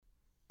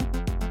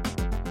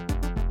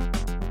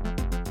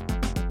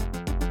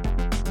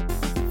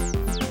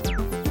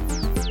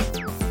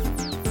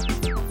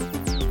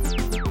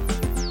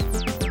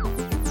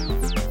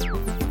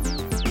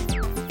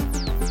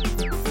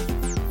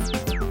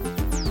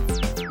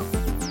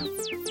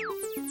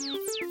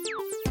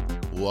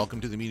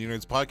Welcome to the Media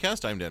Nerds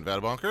Podcast. I'm Dan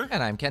Vadabonker.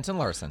 And I'm Kenton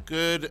Larson.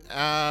 Good,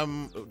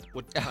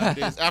 what time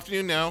it is?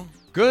 Afternoon now.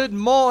 Good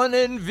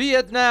morning,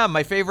 Vietnam.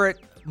 My favorite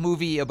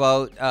movie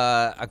about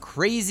a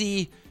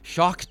crazy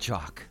shock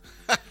jock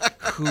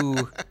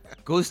who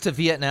goes to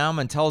Vietnam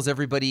and tells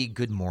everybody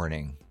good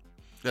morning.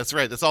 That's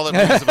right. That's all that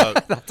movie's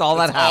about. That's all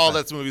that all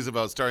happens. that movie's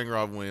about, starring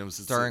Robin Williams.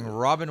 Starring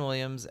Robin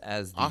Williams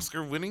as the...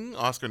 Oscar-winning?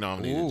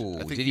 Oscar-nominated. Ooh, I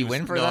think did he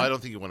win for that? No, I don't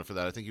think he won for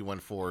that. I think he won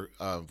for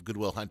Good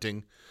Will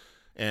Hunting.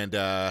 And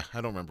I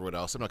don't remember what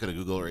else. I'm not going to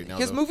Google it right now.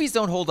 Because movies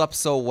don't hold up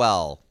so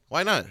well.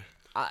 Why not?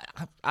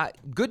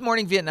 Good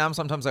Morning Vietnam,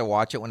 sometimes I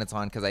watch it when it's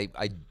on because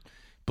I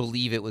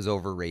believe it was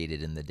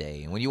overrated in the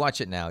day. And when you watch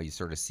it now, you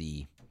sort of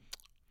see...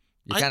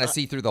 You kind of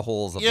see through the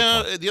holes of the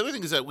plot. The other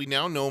thing is that we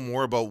now know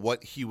more about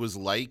what he was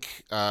like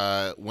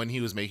when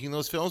he was making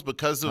those films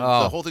because of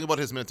the whole thing about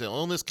his mental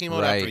illness came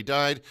out after he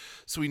died.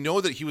 So we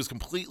know that he was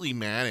completely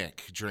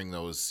manic during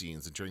those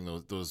scenes and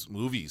during those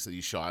movies that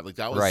he shot. Like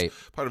that was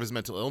part of his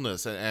mental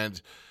illness.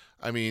 And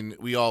I mean,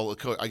 we all,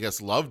 I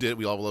guess, loved it.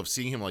 We all loved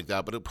seeing him like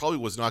that. But it probably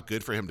was not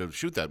good for him to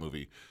shoot that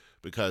movie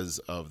because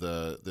of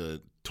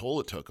the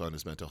toll it took on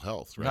his mental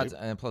health, right?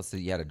 And plus,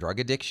 he had a drug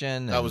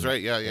addiction. That was right.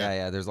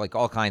 Yeah. There's like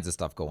all kinds of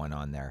stuff going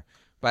on there.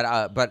 But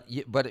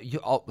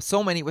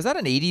so many. Was that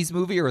an '80s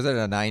movie or was it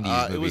a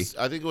 '90s movie?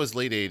 I think it was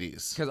late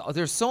 '80s. Because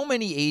there's so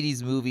many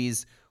 '80s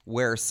movies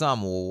where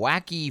some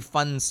wacky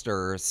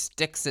funster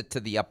sticks it to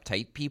the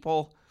uptight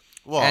people.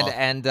 Well,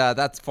 and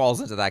that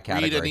falls into that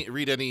category.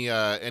 Read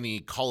any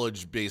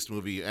college-based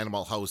movie,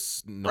 Animal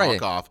House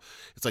knockoff. Right.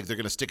 It's like they're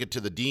going to stick it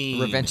to the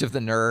dean. Revenge of the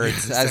Nerds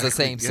exactly. As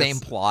the same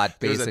plot,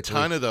 basically. There's a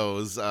ton of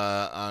those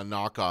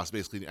knockoffs,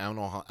 basically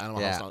Animal House.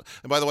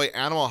 And by the way,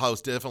 Animal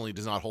House definitely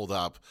does not hold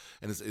up,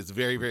 and it's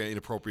very, very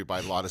inappropriate by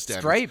a lot of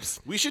standards.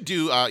 Stripes. We should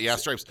do,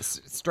 Stripes.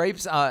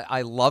 Stripes,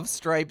 I love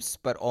Stripes,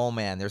 but oh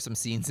man, there's some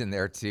scenes in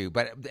there too.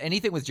 But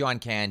anything with John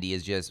Candy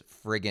is just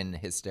friggin'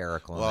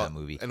 hysterical in that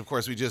movie. And of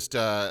course, we just...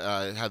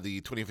 had the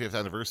 25th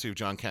anniversary of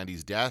John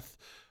Candy's death.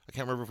 I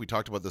can't remember if we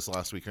talked about this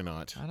last week or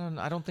not.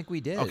 I don't think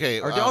we did. Okay.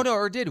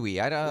 Or did we?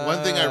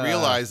 One thing I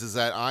realized is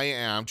that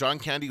John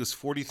Candy was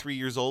 43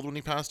 years old when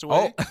he passed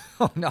away.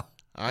 Oh no.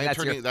 I'm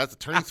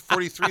turning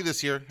 43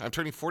 this year. I'm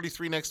turning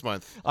 43 next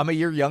month. I'm a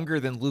year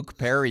younger than Luke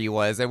Perry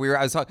was. And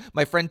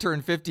my friend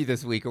turned 50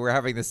 this week, and we were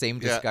having the same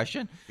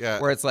discussion. Yeah.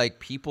 Where it's like,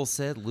 people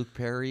said Luke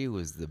Perry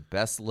was the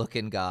best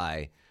looking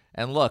guy.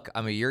 And look,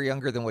 I'm a year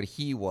younger than what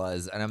he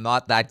was, and I'm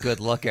not that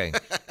good looking.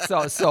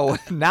 So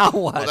now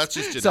what? Well, that's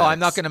just genetics. So I'm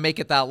not going to make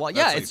it that long.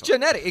 Yeah, it's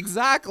genetic.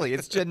 Exactly.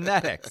 It's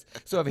genetics.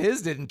 So if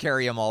his didn't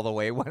carry him all the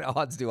way, what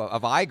odds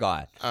have I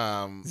got?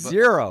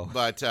 Zero.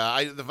 But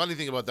the funny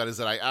thing about that is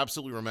that I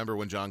absolutely remember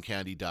when John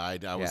Candy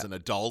died. I was an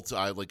adult.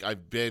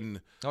 I've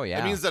been... Oh, yeah.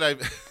 That means that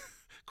I've...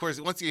 Of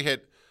course, once you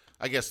hit...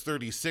 I guess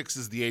 36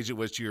 is the age at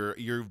which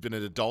you've been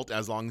an adult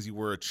as long as you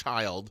were a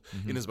child,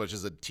 in as much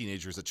as a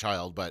teenager is a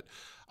child. But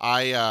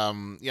I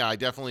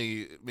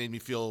definitely made me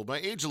feel my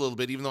age a little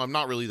bit, even though I'm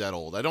not really that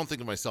old. I don't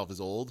think of myself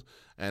as old,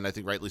 and I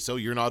think rightly so.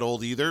 You're not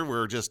old either.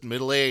 We're just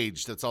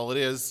middle-aged. That's all it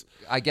is.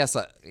 I guess,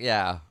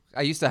 I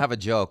used to have a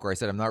joke where I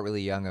said I'm not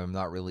really young, I'm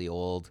not really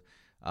old.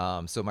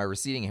 So my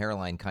receding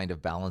hairline kind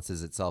of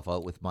balances itself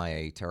out with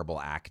my terrible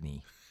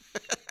acne.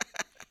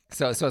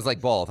 So it's like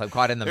both. I'm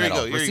caught in the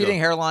middle. Receding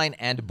hairline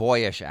and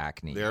boyish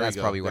acne. That's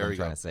probably what I'm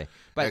trying to say.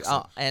 But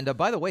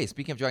by the way,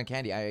 speaking of John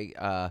Candy,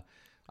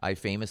 I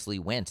famously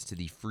went to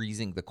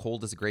the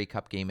coldest Grey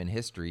Cup game in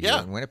history here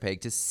in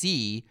Winnipeg to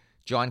see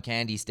John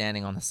Candy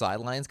standing on the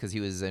sidelines because he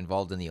was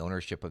involved in the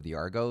ownership of the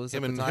Argos.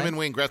 Him and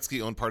Wayne Gretzky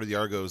owned part of the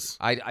Argos.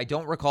 I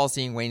don't recall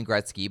seeing Wayne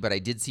Gretzky, but I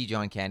did see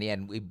John Candy,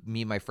 and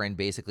me and my friend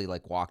basically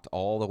walked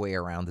all the way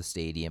around the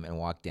stadium and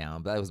walked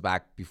down. But that was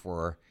back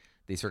before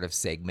they sort of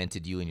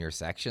segmented you in your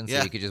section,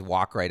 so you could just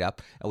walk right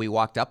up. And we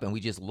walked up and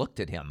we just looked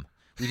at him.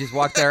 We just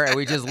walked there and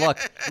we just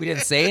looked. We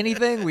didn't say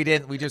anything.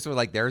 We just were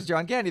like, there's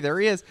John Candy. There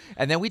he is.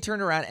 And then we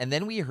turned around and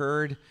then we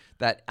heard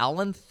that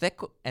Alan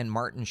Thicke and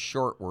Martin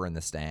Short were in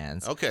the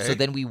stands. Okay. So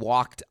then we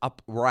walked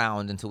up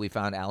around until we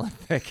found Alan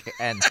Thicke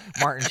and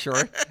Martin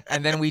Short.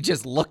 And then we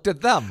just looked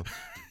at them.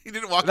 You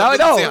didn't walk up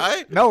and say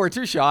hi? No, we're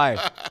too shy.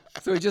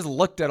 So we just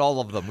looked at all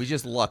of them. We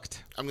just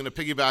looked. I'm going to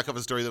piggyback off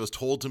a story that was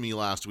told to me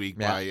last week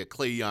by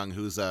Clay Young,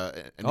 who's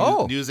a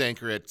news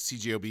anchor at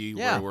CJOB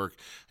where I work,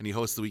 and he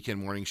hosts the weekend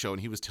morning show.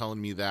 And he was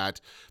telling me that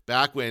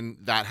back when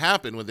that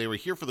happened, when they were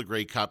here for the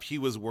Grey Cup, he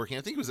was working,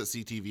 I think he was at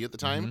CTV at the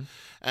time,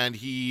 and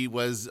he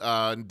was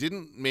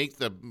didn't make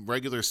the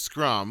regular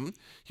scrum.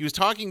 He was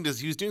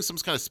doing some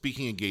kind of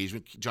speaking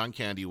engagement, John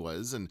Candy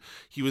was, and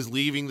he was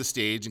leaving the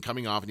stage and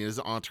coming off, and he had his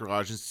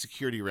entourage and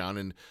security around,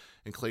 and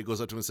Clay goes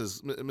up to him and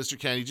says, Mr.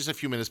 Candy, just a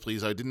few minutes,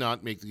 please. I did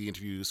not make the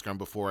interview scrum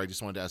before. I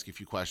just wanted to ask you a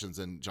few questions.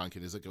 And John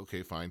Candy's like,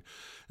 okay, fine.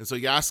 And so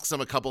he asks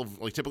him a couple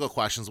of typical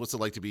questions. What's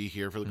it like to be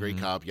here for the Grey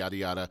Cup, yada,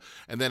 yada.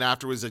 And then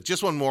afterwards,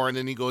 just one more. And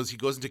then he goes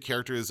into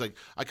character. He's like,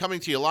 I'm coming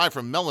to you live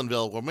from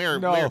Melonville. Well, Mayor.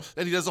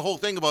 And he does the whole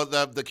thing about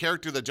the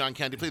character that John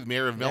Candy played, the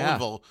Mayor of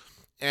Melonville.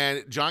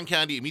 And John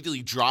Candy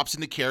immediately drops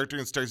into character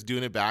and starts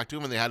doing it back to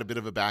him, and they had a bit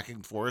of a back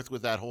and forth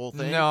with that whole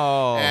thing.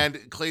 No.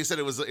 And Clay said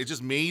it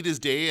just made his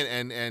day,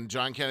 and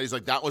John Candy's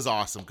like, that was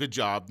awesome. Good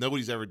job.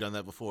 Nobody's ever done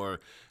that before.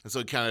 And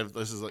so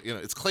this is like,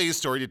 it's Clay's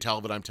story to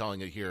tell, but I'm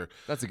telling it here.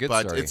 That's a good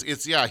story. But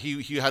it's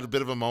he had a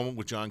bit of a moment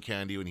with John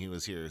Candy when he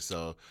was here.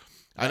 So,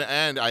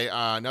 and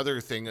I another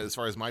thing as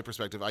far as my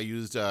perspective, I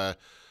used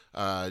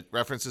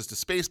references to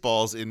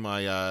Spaceballs in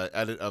my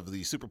edit of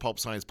the Super Pulp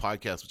Science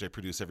podcast, which I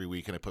produce every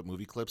week, and I put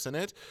movie clips in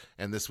it.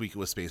 And this week it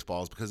was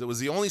Spaceballs because it was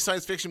the only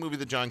science fiction movie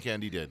that John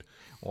Candy did.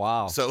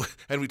 Wow. So,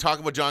 and we talk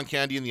about John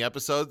Candy in the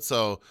episode,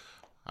 so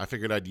I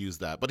figured I'd use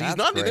that. But he's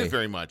not in it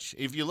very much.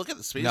 If you look at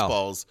the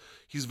Spaceballs,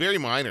 he's very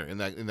minor in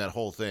that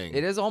whole thing.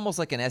 It is almost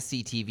like an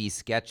SCTV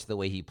sketch the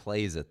way he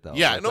plays it, though.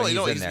 Yeah,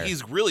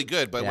 he's really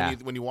good.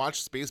 But when you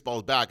watch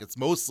Spaceballs back, it's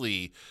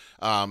mostly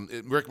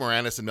Rick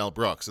Moranis and Mel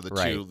Brooks are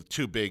the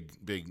two big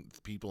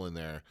people in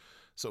there.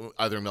 So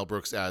either Mel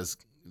Brooks as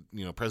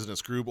President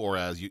Scroob or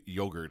as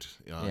Yogurt,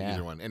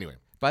 either one. Anyway.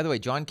 By the way,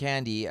 John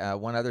Candy,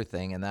 one other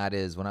thing, and that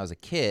is when I was a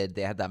kid,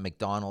 they had that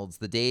McDonald's,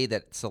 the day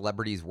that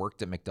celebrities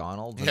worked at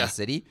McDonald's in the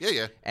city.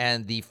 Yeah.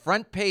 And the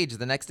front page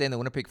the next day in the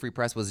Winnipeg Free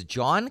Press was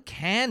John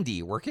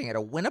Candy working at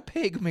a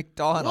Winnipeg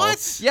McDonald's.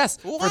 What? Yes.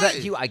 Why? For that,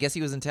 I guess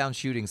he was in town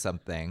shooting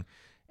something.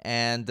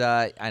 And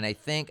I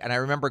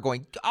remember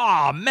going,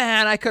 oh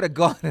man, I could have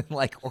gone and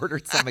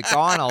ordered some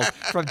McDonald's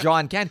from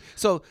John Candy.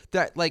 So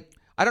that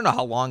I don't know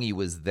how long he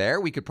was there.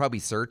 We could probably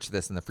search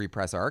this in the Free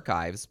Press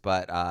archives,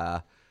 but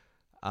I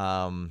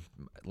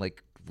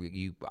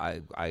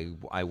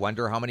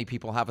wonder how many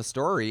people have a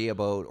story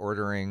about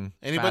ordering.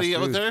 Anybody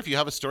fast out food. there, if you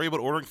have a story about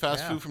ordering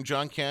fast food from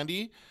John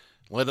Candy,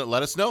 let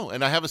us know.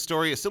 And I have a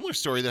similar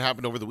story that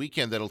happened over the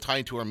weekend that'll tie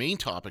into our main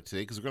topic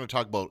today, because we're going to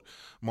talk about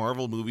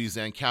Marvel movies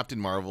and Captain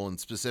Marvel and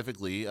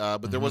specifically.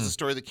 But there was a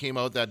story that came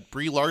out that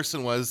Brie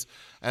Larson was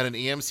at an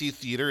AMC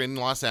theater in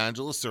Los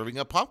Angeles serving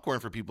up popcorn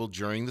for people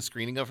during the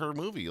screening of her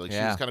movie. She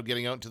was kind of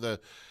getting out into the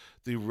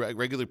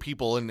regular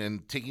people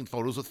and taking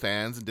photos with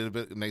fans and did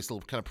a nice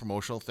little kind of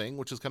promotional thing,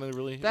 which is kind of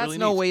really That's really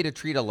no neat. way to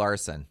treat a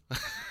Larson.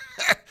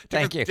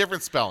 Thank you.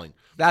 Different spelling.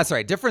 That's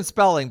right. Different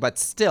spelling, but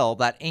still,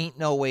 that ain't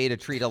no way to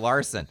treat a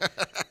Larson.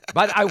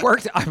 But by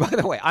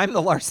the way, I'm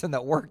the Larson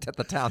that worked at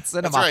the town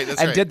cinema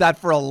and did that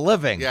for a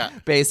living,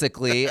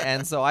 basically.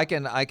 And so I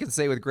can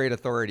say with great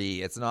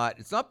authority, it's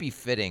not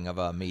befitting of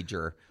a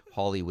major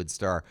Hollywood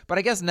star. But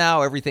I guess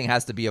now everything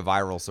has to be a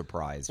viral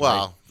surprise.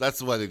 Well, right?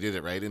 That's why they did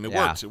it, right? And it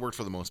worked. It worked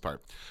for the most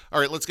part. All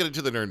right, let's get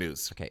into the nerd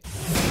news. Okay.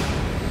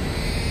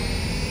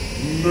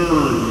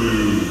 Nerd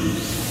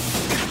news.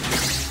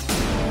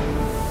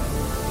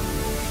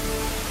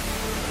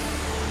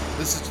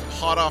 This is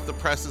hot off the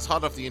presses,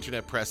 hot off the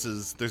internet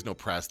presses. There's no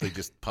press. They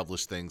just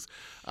publish things.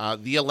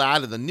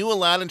 The new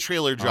Aladdin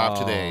trailer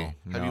dropped today.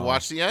 No. Have you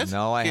watched it yet?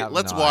 No, I haven't.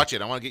 Let's watch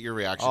it. I want to get your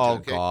reaction to it.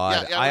 Okay?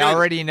 God. I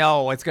already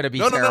know it's going to be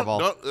terrible.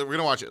 No, we're going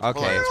to watch it. Okay.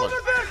 Hold on, let's watch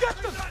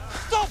it.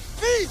 Stop,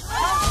 thief!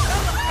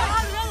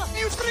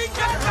 You three get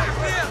back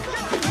here!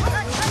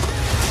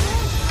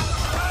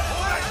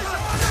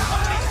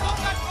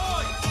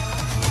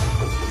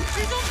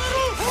 She's on the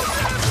roof!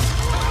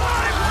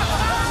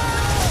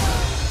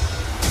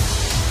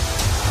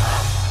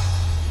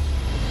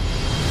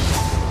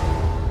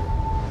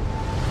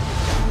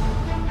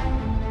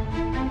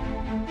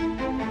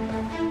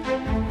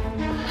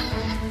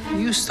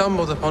 You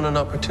stumbled upon an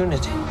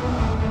opportunity.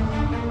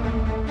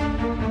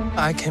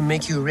 I can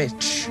make you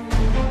rich.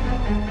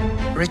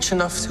 Rich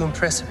enough to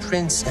impress a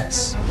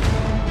princess.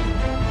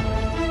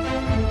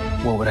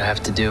 What would I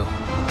have to do?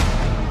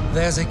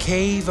 There's a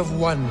cave of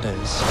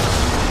wonders.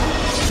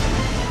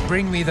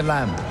 Bring me the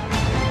lamp.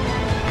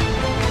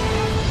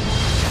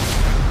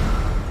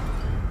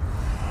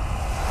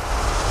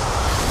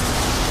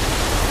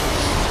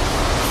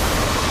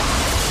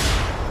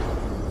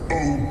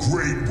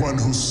 Great one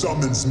who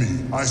summons me,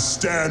 I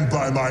stand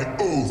by my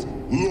oath,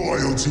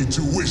 loyalty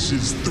to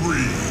wishes 3.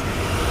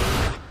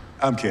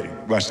 I'm kidding.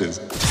 Watch this.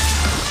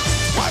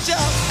 Watch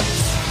out!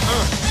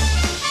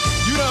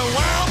 You done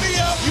wound me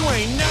up. You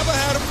ain't never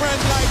had a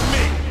friend like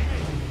me.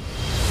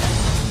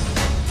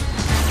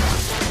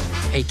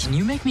 Hey, can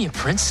you make me a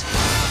prince?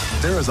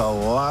 There is a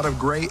lot of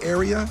gray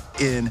area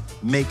in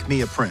make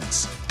me a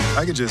prince.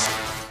 I could just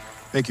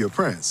make you a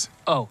prince.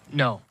 Oh,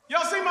 no.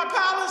 Y'all see my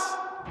palace?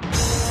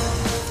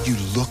 You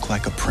look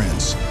like a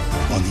prince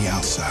on the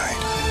outside,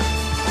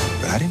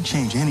 but I didn't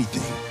change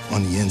anything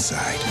on the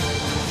inside.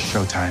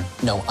 Showtime.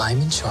 No, I'm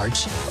in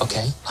charge,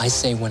 okay? I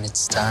say when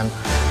it's time.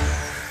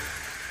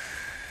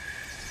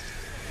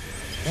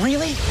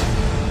 Really?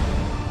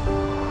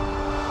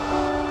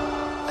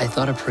 I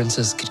thought a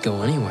princess could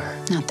go anywhere.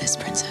 Not this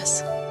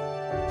princess.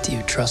 Do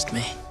you trust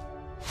me?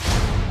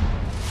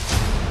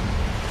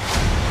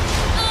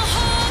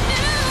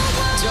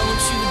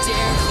 Don't you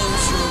dare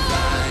close your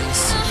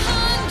eyes.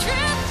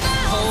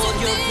 Hold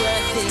your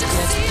breath, it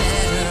gets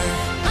better.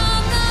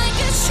 I'm like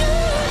a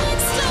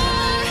shooting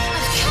star.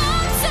 I've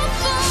come so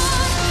far.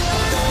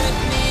 Let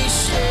me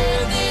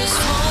share this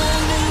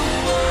whole new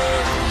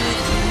world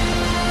with you.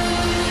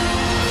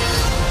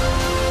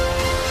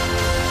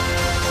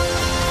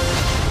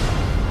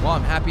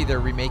 they're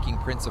remaking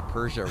Prince of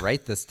Persia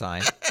right this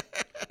time.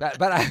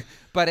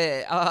 but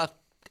it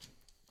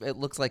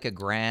looks like a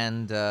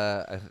grand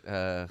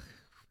widescreen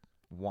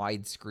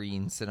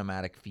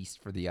cinematic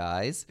feast for the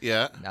eyes.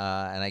 Yeah.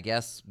 And I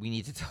guess we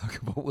need to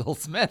talk about Will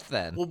Smith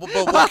then. Well,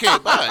 okay,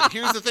 but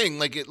here's the thing.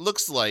 Like, it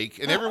looks like,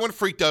 and everyone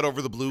freaked out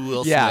over the blue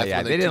Will Smith.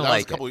 Yeah, they didn't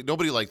like it.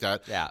 Nobody liked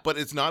that. Yeah. But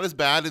it's not as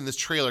bad in this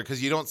trailer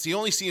because you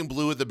only see him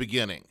blue at the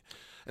beginning.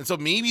 And so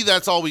maybe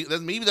that's all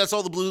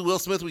the blue Will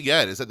Smith we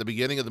get is at the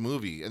beginning of the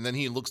movie. And then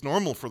he looks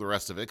normal for the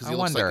rest of it because he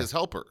looks like his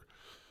helper.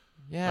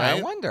 Yeah, right?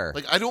 I wonder.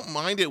 Like, I don't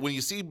mind it when you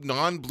see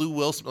non-blue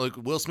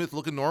Will Smith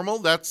looking normal.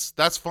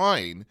 That's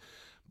fine.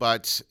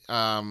 But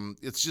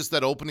it's just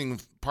that opening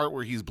part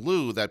where he's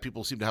blue that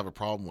people seem to have a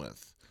problem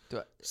with.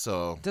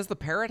 Does the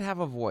parrot have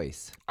a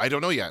voice? I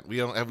don't know yet. We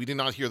did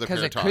not hear the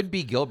parrot talk. Because it could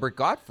be Gilbert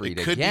Gottfried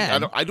it could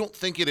again. Be. I don't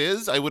think it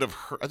is. I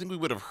think we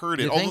would have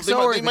heard it. You Although think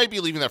so, they might be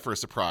leaving that for a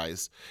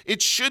surprise.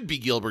 It should be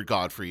Gilbert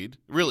Gottfried.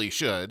 Really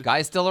should.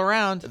 Guy's still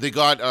around. They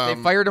got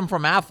they fired him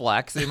from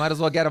Affleck, so you might as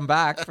well get him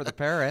back for the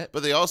parrot.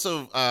 But they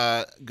also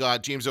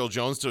got James Earl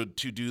Jones to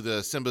do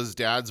the Simba's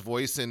dad's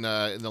voice in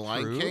the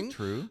Lion King.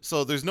 True.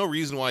 So there's no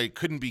reason why it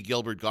couldn't be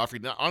Gilbert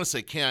Gottfried. Now, honestly,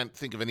 I can't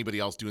think of anybody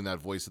else doing that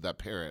voice of that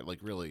parrot. Like,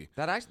 really.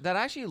 That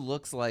actually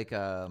looks like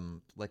a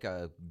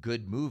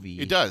good movie.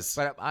 It does.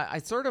 But I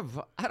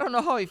don't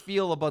know how I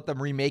feel about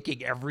them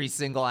remaking every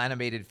single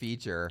animated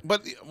feature.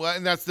 But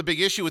and that's the big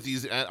issue with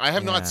these. I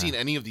have not seen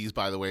any of these,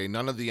 by the way.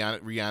 None of the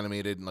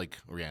reanimated.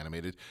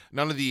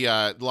 None of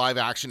the live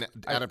action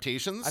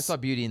adaptations. I saw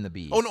Beauty and the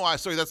Beast. Oh no,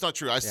 sorry, that's not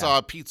true. I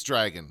saw Pete's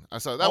Dragon. I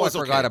saw that was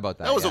okay. I forgot about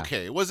that. That was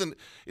okay. It wasn't.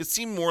 It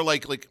seemed more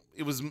like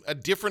it was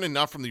different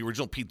enough from the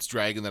original Pete's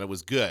Dragon that it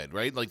was good,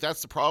 right? Like,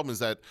 that's the problem, is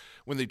that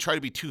when they try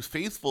to be too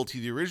faithful to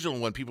the original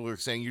one, people are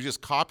saying you're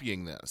just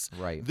copying this.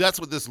 Right.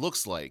 That's what this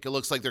looks like. It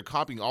looks like they're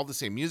copying all the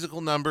same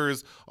musical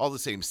numbers, all the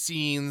same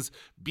scenes,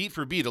 beat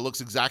for beat. It looks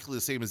exactly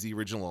the same as the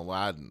original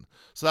Aladdin.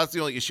 So that's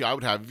the only issue I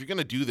would have. If you're going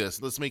to do this,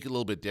 let's make it a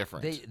little bit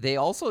different. They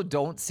also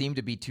don't seem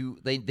to be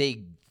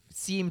they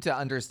seem to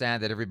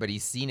understand that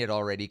everybody's seen it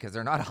already because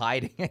they're not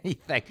hiding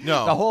anything.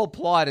 No. The whole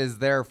plot is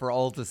there for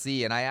all to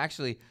see, and I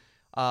actually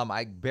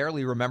I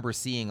barely remember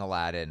seeing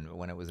Aladdin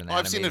when it was an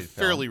animated I've seen it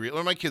fairly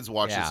recently. My kids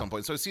watched it at some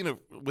point, so I've seen it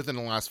within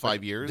the last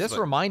 5 years. This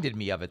reminded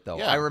me of it, though.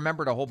 Yeah. I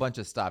remembered a whole bunch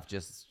of stuff. You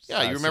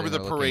remember the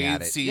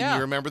parade scene. Yeah.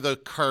 You remember the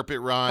carpet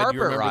ride.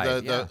 You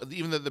remember the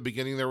even at the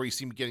beginning there where you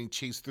see him getting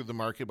chased through the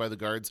market by the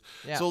guards.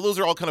 Yeah. So those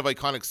are all kind of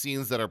iconic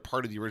scenes that are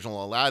part of the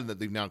original Aladdin that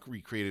they've now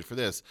recreated for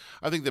this.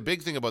 I think the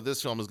big thing about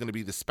this film is going to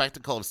be the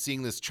spectacle of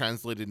seeing this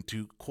translated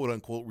into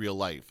quote-unquote real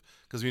life.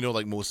 Because we know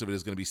most of it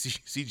is going to be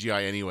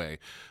CGI anyway.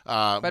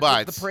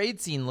 But the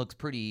parade scene looks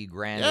pretty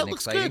grand and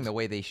exciting good. the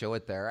way they show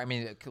it there. I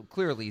mean,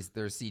 clearly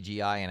there's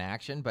CGI in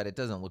action, but it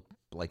doesn't look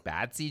like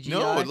bad CGI.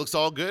 No, it looks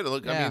all good.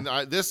 I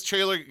mean, this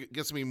trailer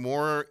gets me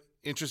more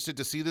interested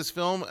to see this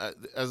film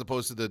as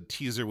opposed to the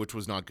teaser, which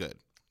was not good.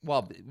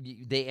 Well,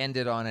 they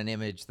ended on an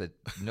image that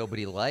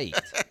nobody liked.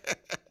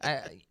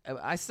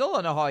 I still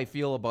don't know how I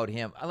feel about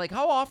him. Like,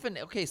 how often?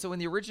 Okay, so in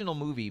the original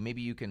movie,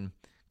 maybe you can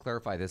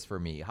clarify this for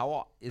me.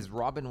 How is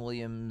Robin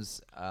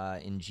Williams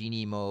in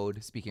genie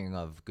mode? Speaking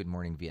of Good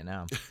Morning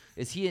Vietnam,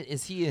 is he in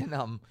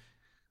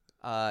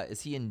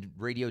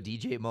radio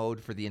DJ mode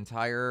for the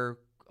entire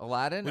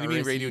Aladdin? What do you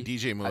mean radio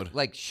DJ mode?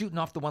 Like shooting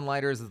off the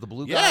one-liners as the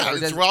blue guy? Yeah,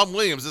 it's Robin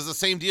Williams. It's the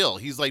same deal.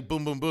 He's like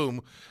boom, boom, boom.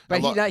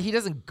 But he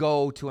doesn't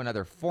go to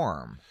another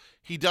form.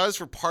 He does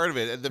for part of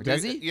it.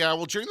 Does he? Yeah,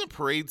 well, during the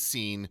parade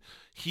scene,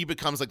 he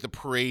becomes like the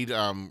parade,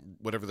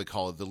 whatever they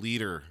call it, the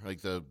leader,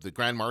 like the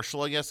Grand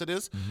Marshal, I guess it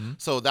is. Mm-hmm.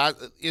 So that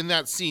in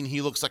that scene, he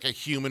looks like a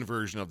human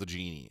version of the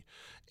genie.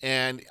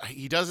 And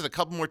he does it a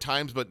couple more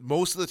times, but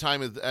most of the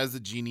time as the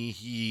genie,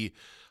 he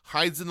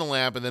hides in the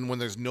lamp, and then when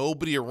there's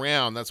nobody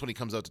around, that's when he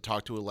comes out to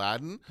talk to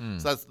Aladdin.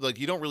 So that's like,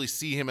 you don't really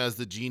see him as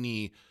the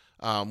genie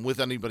with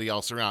anybody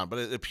else around. But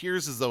it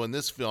appears as though in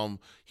this film,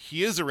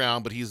 he is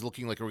around, but he's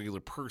looking like a regular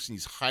person.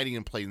 He's hiding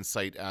in plain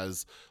sight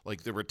as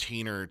like the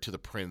retainer to the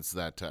prince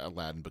that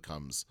Aladdin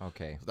becomes.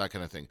 Okay. That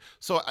kind of thing.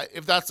 So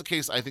if that's the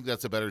case, I think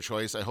that's a better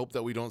choice. I hope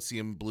that we don't see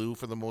him blue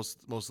for the most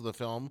of the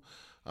film.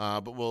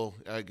 But we'll,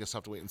 I guess,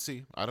 have to wait and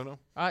see. I don't know.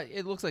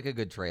 It looks like a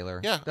good trailer.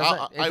 Yeah,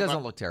 it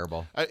doesn't look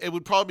terrible. It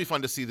would probably be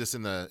fun to see this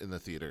in the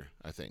theater,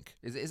 I think.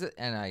 Is it?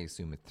 And I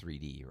assume it's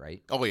 3D,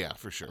 right? Oh yeah,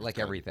 for sure. Like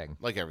everything.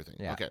 Like everything.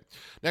 Yeah. Okay.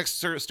 Next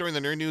story in the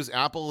nerd news: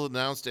 Apple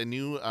announced a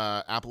new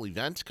Apple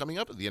event coming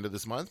up at the end of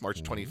this month,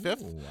 March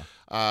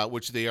 25th,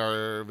 which they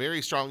are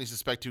very strongly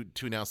suspect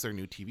to announce their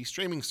new TV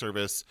streaming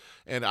service,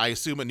 and I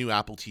assume a new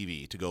Apple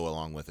TV to go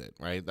along with it.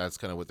 Right? That's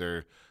kind of what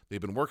they've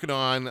been working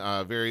on.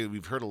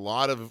 We've heard a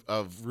lot of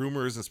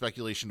rumors and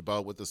speculation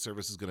about what the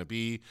service is going to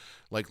be.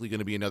 Likely going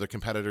to be another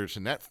competitor to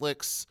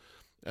Netflix.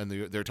 And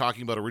they're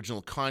talking about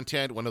original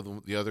content. One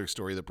of the other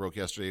story that broke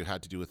yesterday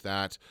had to do with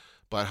that.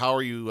 But how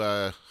are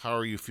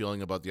you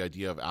feeling about the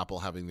idea of Apple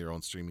having their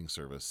own streaming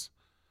service?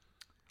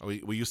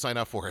 Will you sign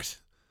up for it?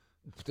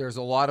 There's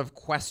a lot of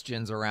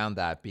questions around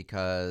that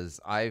because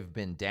I've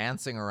been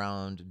dancing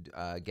around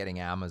getting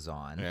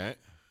Amazon. Right.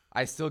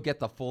 I still get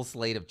the full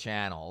slate of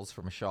channels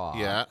from Shaw.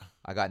 Yeah.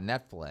 I got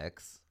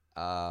Netflix.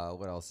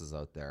 What else is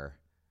out there?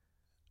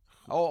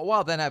 Oh,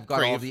 well, then I've got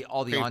Crave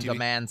all the TV.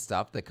 on-demand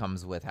stuff that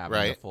comes with having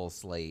Right. the full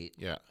slate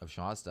Yeah. of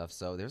Shaw stuff.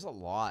 So there's a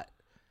lot.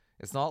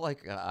 It's not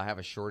like I have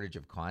a shortage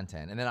of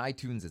content. And then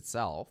iTunes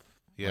itself,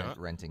 Yeah.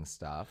 renting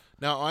stuff.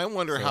 Now I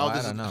wonder So, how I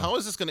this don't know. how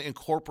is this going to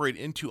incorporate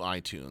into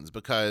iTunes,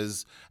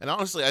 because and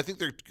honestly I think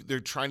they're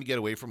trying to get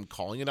away from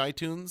calling it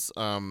iTunes.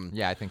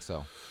 Yeah, I think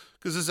so.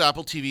 Because this is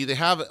Apple TV, they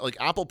have like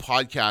Apple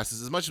Podcasts.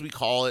 As much as we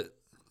call it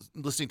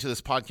listening to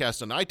this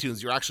podcast on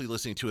iTunes, you're actually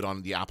listening to it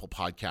on the Apple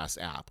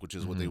Podcast app, which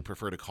is what they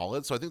prefer to call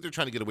it. So I think they're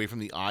trying to get away from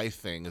the I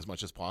thing as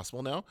much as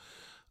possible now.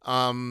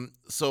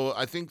 So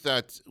I think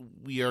that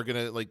we are going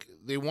to,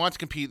 they want to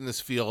compete in this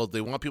field.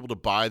 They want people to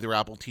buy their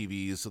Apple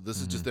TVs. So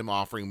this is just them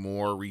offering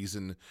more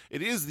reason.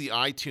 It is the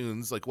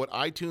iTunes, like what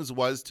iTunes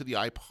was to the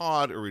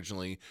iPod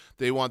originally.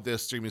 They want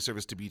this streaming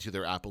service to be to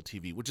their Apple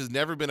TV, which has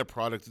never been a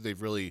product that they've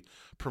really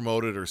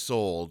promoted or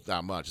sold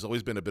that much. It's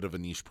always been a bit of a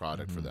niche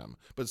product for them,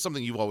 but it's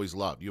something you've always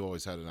loved. You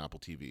always had an Apple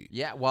TV.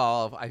 Yeah,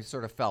 well, I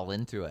sort of fell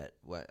into it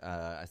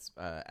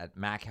at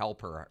Mac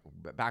Helper.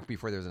 Back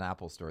before there was an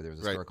Apple store, there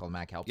was a store called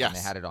Mac Helper, and they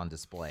had it on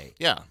display.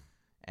 Yeah.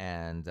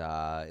 And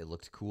it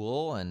looked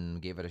cool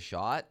and gave it a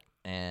shot,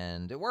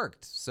 and it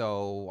worked.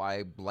 So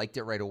I liked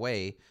it right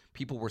away.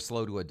 People were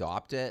slow to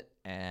adopt it,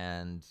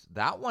 and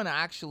that one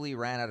actually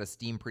ran out of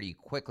steam pretty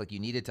quick. Like, you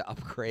needed to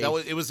upgrade.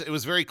 It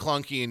was very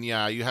clunky, and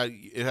yeah,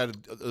 it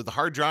had the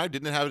hard drive.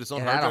 Didn't it have its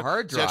own It hard had drive? a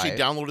hard So you actually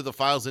drive. downloaded the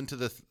files into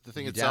the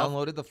thing You itself.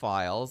 downloaded the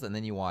files, and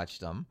then you watched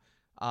them.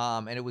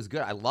 And it was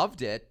good. I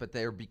loved it, but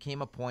there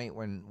became a point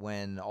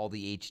when all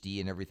the HD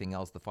and everything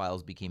else, the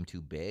files became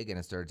too big, and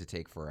it started to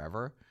take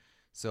forever.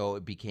 So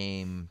it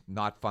became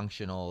not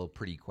functional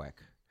pretty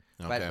quick.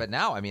 Okay. But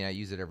now, I mean, I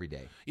use it every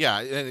day. Yeah,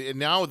 and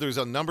now there's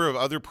a number of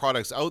other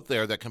products out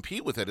there that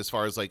compete with it, as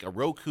far as like a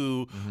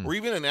Roku or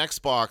even an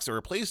Xbox or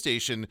a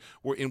PlayStation,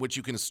 in which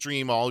you can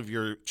stream all of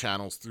your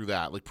channels through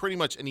that. Like pretty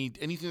much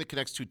anything that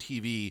connects to a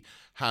TV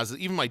has.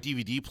 Even my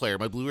DVD player,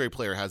 my Blu-ray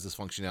player has this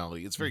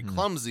functionality. It's very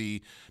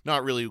clumsy,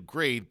 not really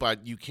great,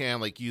 but you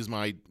can use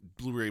my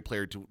Blu-ray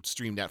player to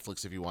stream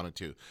Netflix if you wanted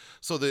to.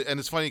 And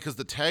it's funny because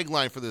the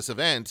tagline for this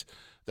event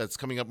that's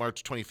coming up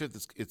March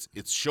 25th,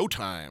 it's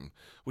Showtime,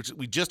 which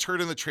we just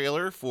heard in the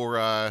trailer for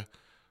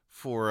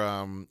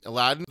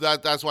Aladdin.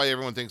 That's why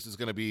everyone thinks it's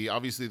going to be.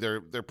 Obviously,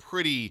 they're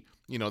pretty.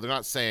 They're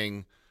not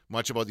saying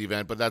much about the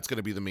event, but that's going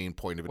to be the main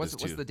point of it. What's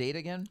the date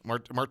again?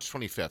 March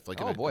 25th. Like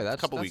oh boy, that's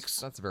a couple weeks.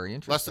 That's very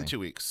interesting. Less than 2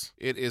 weeks.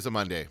 It is a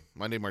Monday,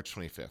 March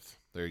 25th.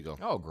 There you go.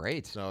 Oh,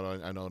 great. So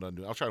I know what I'm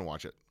doing. I'll try and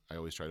watch it. I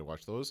always try to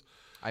watch those.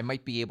 I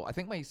might be able. I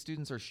think my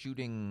students are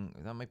shooting.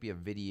 That might be a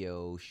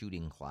video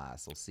shooting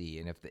class. We'll see.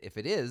 And if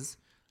it is,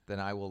 then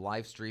I will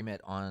live stream it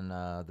on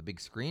the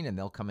big screen, and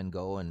they'll come and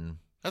go, and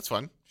that's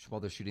fun. While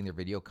they're shooting their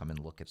video, come and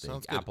look at the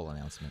Sounds good. Apple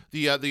announcement.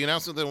 The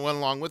announcement that went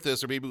along with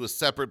this, or maybe it was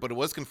separate, but it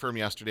was confirmed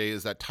yesterday,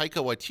 is that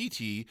Taika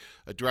Waititi,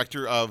 a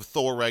director of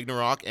Thor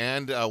Ragnarok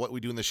and What We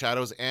Do in the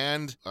Shadows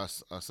and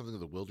something of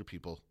the Wilder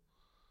People.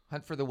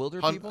 Hunt for the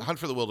Wilder People? Hunt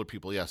for the Wilder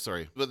People, yes,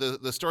 sorry. But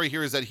the story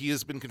here is that he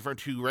has been confirmed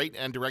to write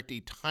and direct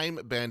a Time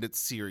Bandits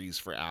series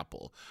for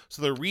Apple.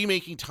 So they're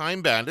remaking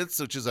Time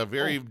Bandits, which is a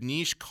very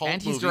niche cult movie.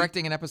 And he's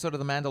directing an episode of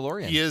The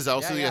Mandalorian. He is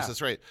also, yes,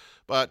 that's right.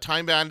 But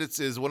Time Bandits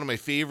is one of my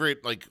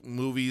favorite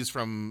movies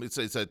from. It's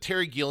a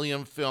Terry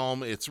Gilliam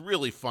film. It's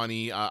really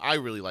funny. I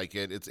really like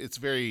it. It's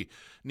very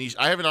niche.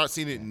 I have not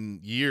seen it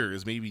in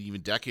years, maybe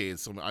even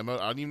decades. So I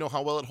don't even know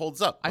how well it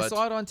holds up. I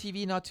saw it on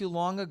TV not too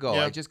long ago.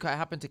 Yeah. I just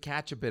happened to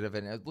catch a bit of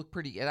it. And it looked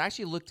pretty. It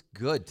actually looked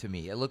good to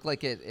me. It looked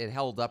like it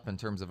held up in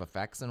terms of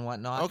effects and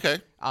whatnot. Okay.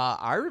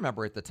 I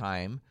remember at the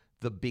time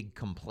the big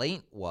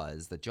complaint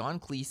was that John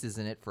Cleese is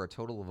in it for a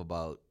total of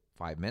about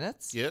 5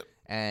 minutes. Yep.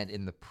 And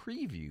in the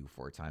preview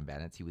for Time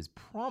Bandits, he was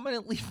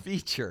prominently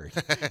featured.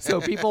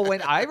 So people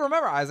went. I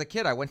remember as a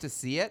kid, I went to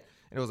see it.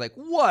 And it was like,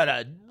 what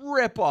a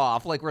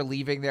ripoff. Like, we're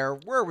leaving there.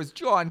 Where was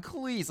John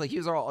Cleese? Like, he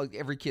was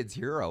every kid's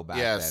hero back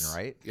then,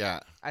 right?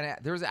 Yeah. And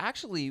there was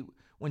actually,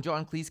 when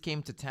John Cleese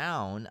came to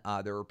town,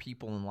 there were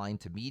people in line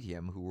to meet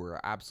him who were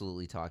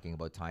absolutely talking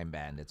about Time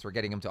Bandits. We're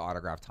getting him to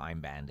autograph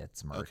Time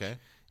Bandits merch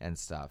and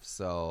stuff.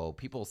 So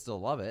people still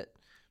love it.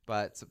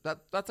 But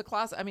that's a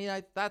class. I mean,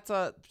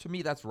 to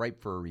me, that's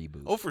ripe for a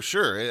reboot. Oh, for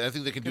sure. I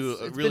think they can do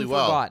it It's really been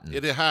well. forgotten.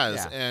 It has.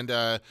 Yeah.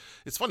 And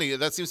it's funny.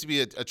 That seems to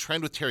be a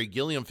trend with Terry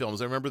Gilliam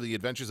films. I remember The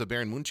Adventures of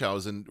Baron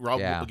Munchausen.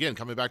 Again,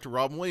 coming back to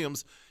Robin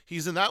Williams.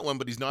 He's in that one,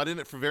 but he's not in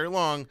it for very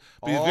long.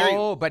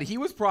 But but he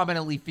was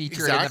prominently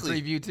featured in the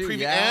preview, too.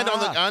 And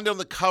on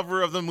the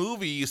cover of the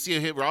movie, you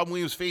see Robin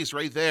Williams' face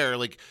right there.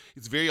 Like,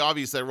 it's very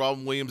obvious that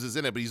Robin Williams is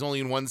in it, but he's only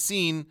in one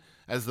scene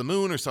as the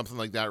Moon or something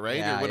like that, right?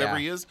 Yeah, or whatever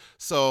he is.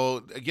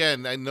 So,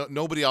 again,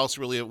 nobody else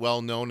really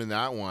well known in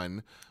that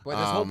one. Boy,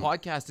 this whole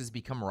podcast has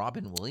become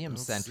Robin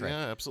Williams centric.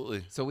 Yeah,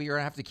 absolutely. So we're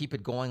gonna have to keep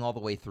it going all the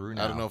way through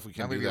now. I don't know if we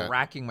can I'm do gonna be that.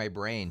 racking my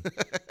brain.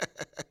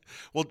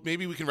 Well,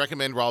 maybe we can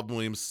recommend Robin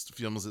Williams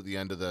films at the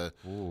end of the.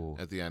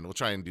 At the end, we'll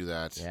try and do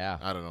that. Yeah.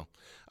 I don't know.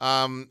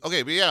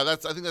 Okay, but yeah,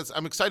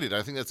 I'm excited.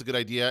 I think that's a good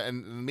idea,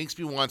 and it makes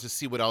me want to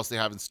see what else they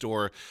have in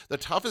store. The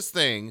toughest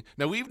thing,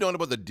 now we've known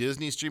about the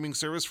Disney streaming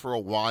service for a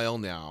while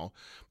now,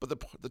 but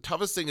the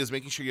toughest thing is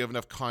making sure you have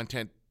enough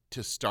content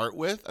to start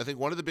with. I think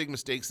one of the big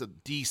mistakes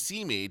that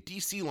DC made,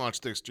 DC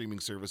launched their streaming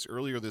service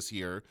earlier this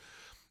year,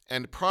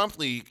 and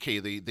promptly,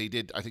 they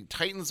did, I think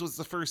Titans was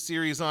the first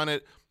series on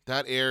it.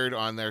 That aired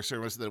on their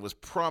service, that it was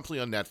promptly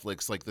on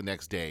Netflix like the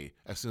next day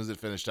as soon as it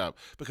finished up,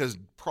 because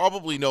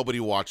probably nobody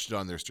watched it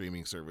on their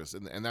streaming service.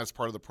 And that's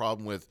part of the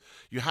problem with,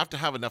 you have to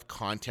have enough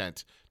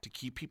content to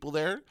keep people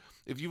there.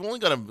 If you've only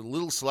got a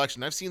little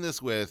selection, I've seen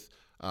this with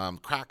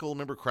Crackle.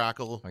 Remember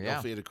Crackle? Oh,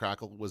 yeah. Faded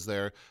Crackle was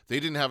there. They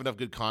didn't have enough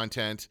good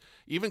content.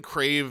 Even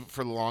Crave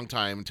for a long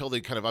time, until they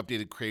kind of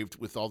updated Crave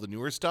with all the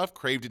newer stuff,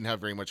 Crave didn't have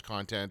very much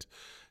content.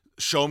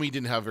 Show Me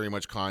didn't have very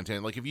much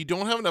content. Like, if you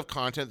don't have enough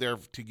content there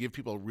to give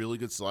people a really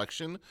good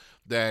selection,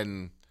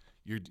 then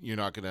you're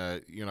not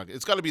gonna.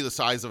 It's got to be the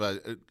size of a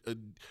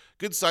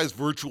good sized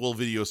virtual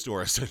video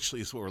store.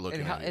 Essentially, is what we're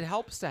looking at. It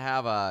helps to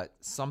have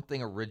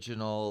something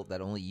original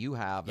that only you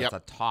have. That's a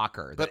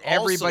talker that But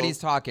everybody's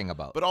also, talking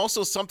about. But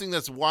also something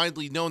that's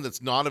widely known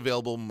that's not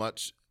available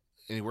much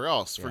anywhere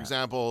else. For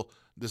example,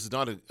 this is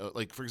not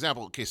for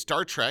example,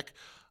 Star Trek.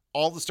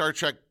 All the Star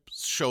Trek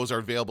shows are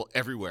available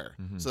everywhere.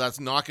 So that's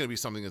not going to be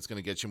something that's going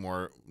to get you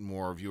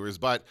more viewers.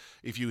 But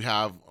if you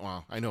have,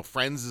 I know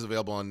Friends is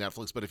available on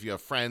Netflix, but if you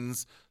have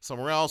Friends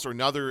somewhere else or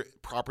another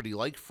property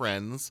like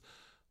Friends,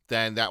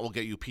 then that will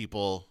get you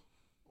people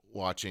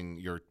watching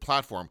your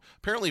platform.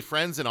 Apparently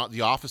Friends and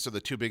The Office are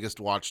the two biggest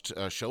watched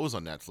shows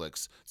on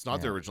Netflix. It's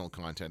not the original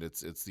content.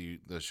 It's the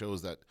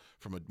shows that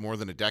from more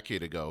than a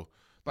decade ago.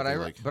 But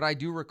I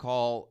do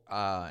recall,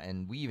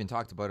 and we even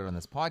talked about it on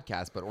this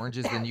podcast, but Orange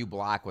is the New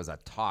Black was a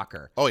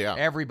talker. Oh, yeah.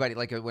 Everybody,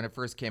 like when it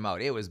first came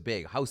out, it was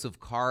big. House of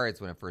Cards,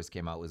 when it first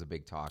came out, was a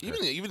big talker.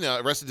 Even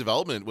Arrested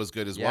Development was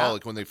good as well.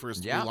 Like when they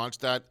first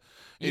relaunched that,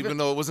 even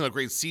though it wasn't a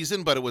great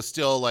season, but it was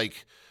still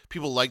like,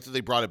 people liked that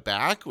they brought it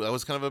back. That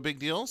was kind of a big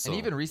deal. So. And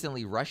even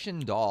recently, Russian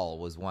Doll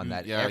was one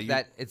that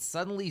it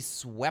suddenly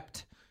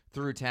swept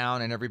through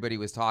town and everybody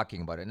was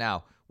talking about it.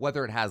 Now,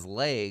 whether it has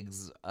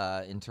legs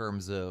in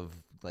terms of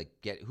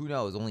who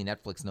knows? Only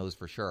Netflix knows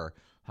for sure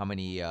how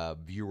many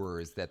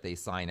viewers that they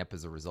sign up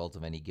as a result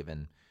of any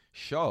given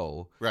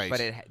show. Right.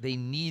 But they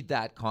need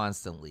that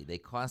constantly. They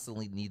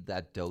constantly need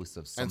that dose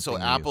of something. And so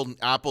new.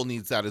 Apple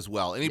needs that as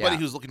well. Anybody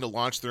who's looking to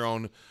launch their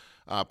own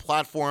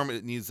platform,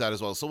 it needs that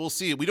as well. So we'll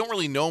see. We don't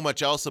really know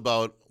much else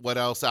about what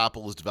else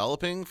Apple is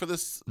developing for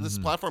this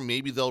platform.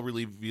 Maybe they'll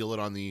reveal it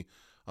on the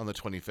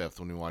 25th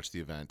when we watch the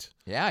event.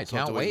 Yeah, I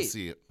can't wait.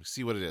 To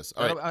see what it is.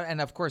 All right. And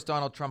of course,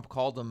 Donald Trump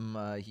called him.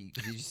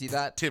 Did you see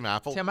that? Tim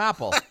Apple. Tim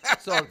Apple.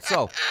 So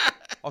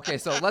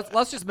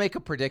let's just make a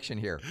prediction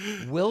here.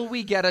 Will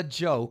we get a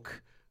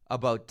joke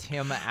about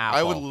Tim Apple?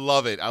 I would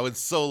love it. I would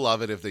so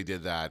love it if they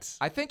did that.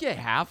 I think you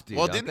have to.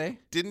 Well, don't they?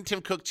 Didn't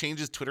Tim Cook change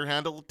his Twitter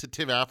handle to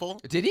Tim Apple?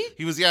 Did he?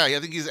 He was. I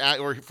think he's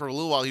for a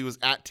little while he was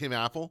at Tim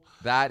Apple.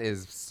 That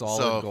is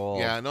solid gold.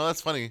 Yeah, no,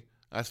 that's funny.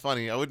 That's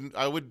funny.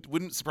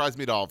 Wouldn't surprise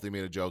me at all if they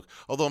made a joke.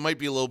 Although it might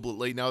be a little bit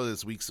late now that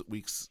it's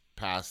weeks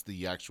past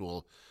the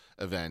actual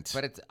event.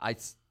 But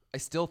I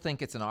still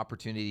think it's an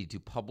opportunity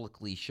to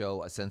publicly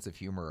show a sense of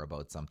humor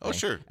about something. Oh,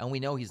 sure. And we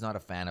know he's not a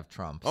fan of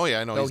Trump. Oh, yeah,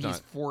 I know he's not. He's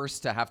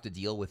forced to have to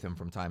deal with him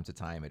from time to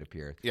time, it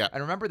appears. Yeah.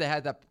 And remember they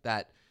had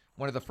that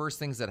one of the first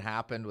things that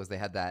happened was they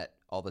had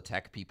all the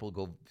tech people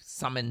go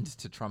summoned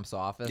to Trump's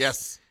office.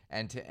 Yes.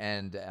 And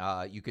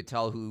you could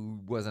tell who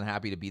wasn't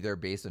happy to be there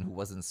based on who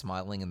wasn't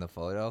smiling in the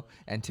photo.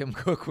 And Tim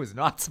Cook was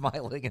not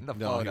smiling in the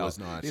photo. No, he was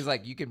not. He's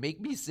like, you can make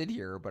me sit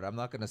here, but I'm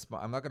not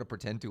gonna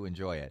pretend to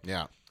enjoy it.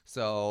 Yeah.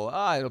 So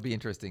it'll be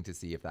interesting to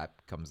see if that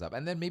comes up.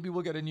 And then maybe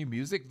we'll get a new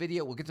music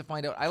video. We'll get to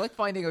find out. I like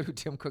finding out who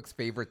Tim Cook's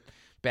favorite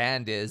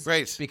band is.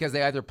 Right. Because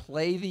they either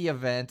play the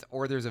event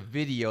or there's a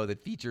video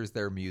that features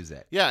their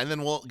music. Yeah, and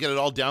then we'll get it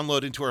all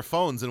downloaded into our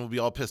phones and we'll be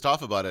all pissed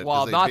off about it.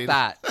 Well,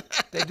 that.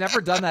 They've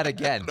never done that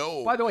again.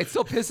 No. By the way, it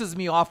still pisses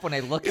me off when I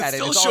look at it.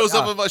 It still shows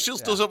up on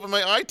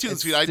my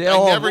iTunes feed. I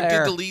never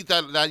did delete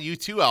that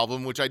U2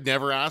 album, which I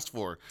never asked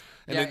for.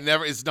 And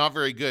it's not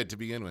very good to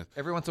begin with.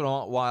 Every once in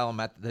a while, I'm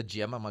at the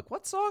gym. I'm like,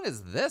 what song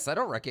is this? I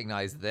don't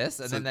recognize this.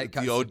 And then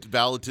the old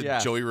ballad to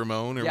Joey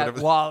Ramone or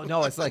whatever. Well,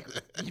 no, it's like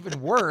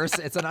even worse.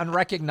 It's an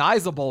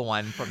unrecognizable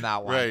one from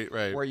that one.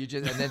 Right. Where you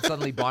and then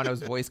suddenly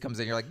Bono's voice comes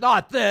in. You're like,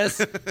 not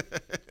this.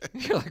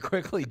 You like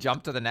quickly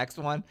jump to the next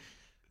one.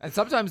 And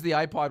sometimes the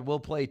iPod will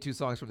play two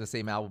songs from the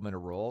same album in a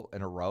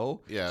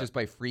row, just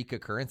by freak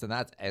occurrence, and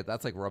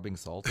that's like rubbing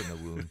salt in the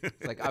wound.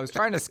 It's like I was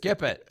trying to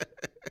skip it.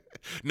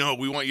 No,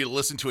 we want you to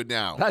listen to it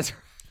now. That's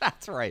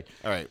right.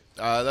 All right,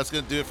 that's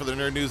going to do it for the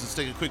Nerd News. Let's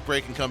take a quick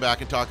break and come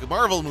back and talk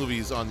Marvel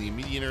movies on the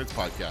Media Nerds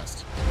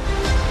podcast.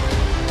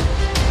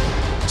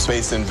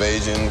 Space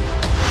invasion,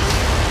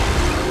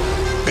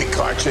 big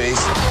car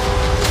chase.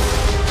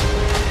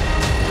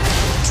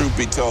 Truth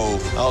be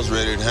told, I was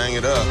ready to hang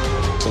it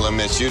up till I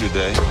met you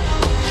today.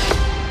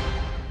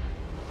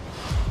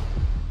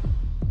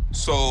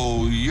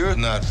 So you're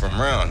not from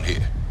around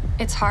here?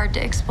 It's hard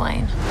to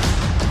explain.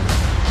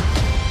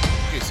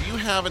 Okay, so you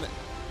have an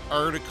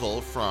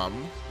article from,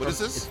 what is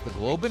this? It's the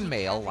Globe and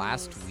Mail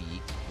last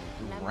week,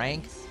 who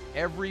ranked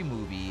every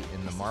movie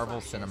in the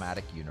Marvel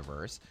Cinematic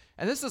Universe.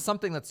 And this is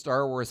something that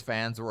Star Wars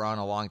fans were on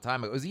a long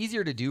time. It was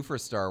easier to do for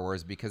Star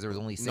Wars because there was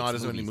only 6 Not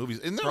movies. as many movies.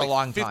 Isn't there for like a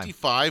long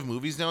 55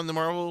 movies now in the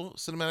Marvel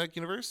Cinematic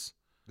Universe?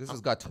 This has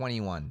got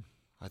 21.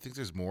 I think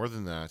there's more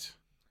than that.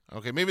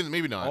 Okay,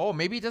 maybe not. Oh,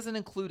 maybe it doesn't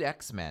include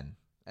X-Men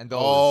and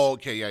those. Oh,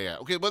 okay, yeah.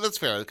 Okay, well, that's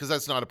fair because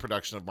that's not a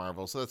production of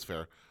Marvel, so that's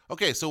fair.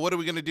 Okay, so what are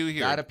we going to do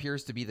here? That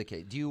appears to be the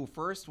case. Do you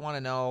first want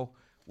to know?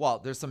 Well,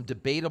 there's some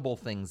debatable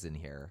things in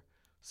here.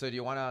 So do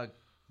you want to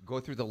go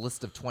through the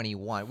list of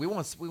 21? We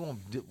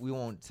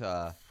won't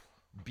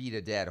beat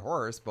a dead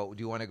horse, but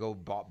do you want to go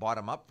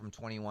bottom up from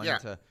 21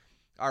 to?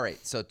 All right.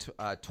 So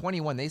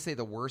 21. They say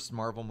the worst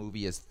Marvel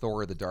movie is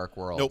Thor: The Dark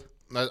World. Nope,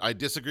 I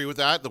disagree with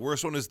that. The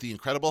worst one is The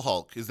Incredible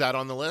Hulk. Is that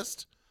on the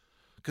list?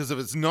 Because if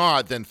it's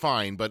not, then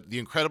fine. But The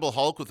Incredible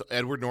Hulk with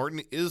Edward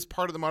Norton is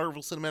part of the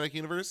Marvel Cinematic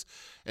Universe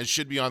and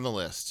should be on the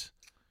list.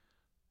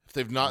 If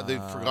they've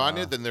forgotten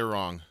it, then they're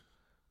wrong.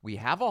 We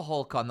have a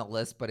Hulk on the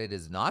list, but it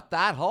is not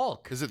that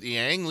Hulk. Is it the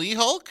Ang Lee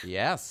Hulk?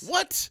 Yes.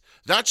 What?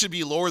 That should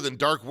be lower than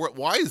Dark World.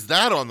 Why is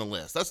that on the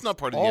list? That's not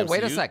part of the MCU. Oh,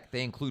 wait a sec.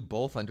 They include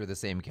both under the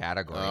same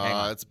category.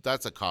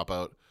 That's a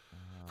cop-out.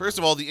 First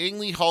of all, the Ang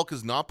Lee Hulk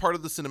is not part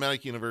of the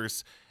cinematic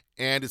universe,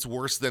 and it's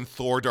worse than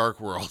Thor: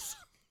 Dark World.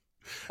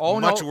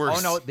 Much worse.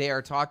 Oh, no. They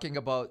are talking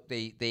about,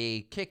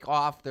 they kick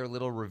off their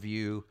little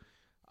review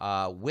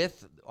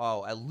with,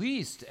 at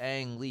least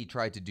Ang Lee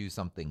tried to do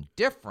something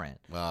different.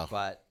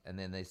 Wow. And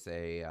then they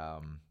say,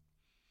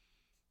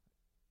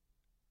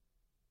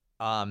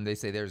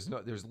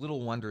 there's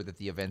little wonder that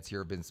the events here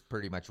have been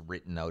pretty much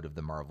written out of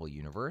the Marvel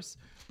universe.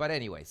 But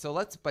anyway,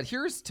 but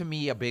here's to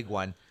me a big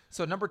one.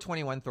 So number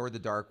 21, Thor: The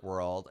Dark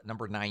World.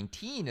 Number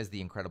 19 is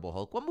The Incredible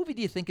Hulk. What movie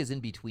do you think is in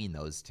between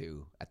those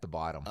two at the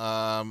bottom?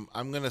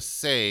 I'm going to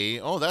say,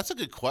 that's a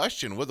good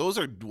question. Well, those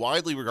are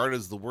widely regarded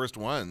as the worst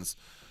ones.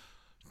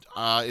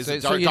 Is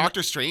it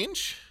Doctor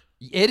Strange?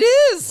 It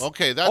is.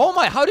 Okay. Oh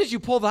my! How did you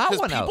pull that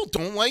one out? People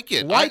don't like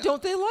it. Why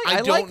don't they like it?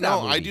 I don't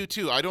know. Movie. I do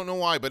too. I don't know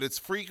why, but it's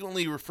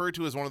frequently referred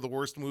to as one of the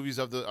worst movies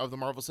of the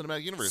Marvel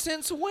Cinematic Universe.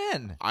 Since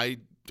when? I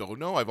don't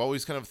know. I've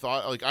always kind of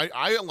thought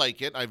I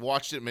like it. I've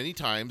watched it many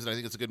times, and I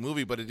think it's a good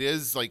movie. But it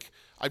is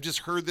I've just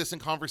heard this in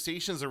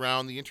conversations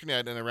around the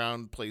internet and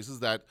around places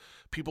that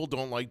people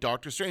don't like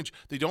Doctor Strange.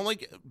 They don't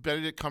like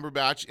Benedict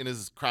Cumberbatch in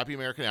his crappy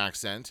American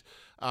accent.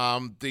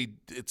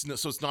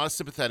 It's not a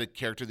sympathetic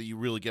character that you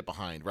really get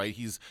behind, right?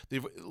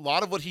 A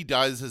lot of what he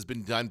does has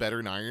been done better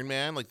in Iron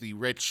Man, like the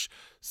rich,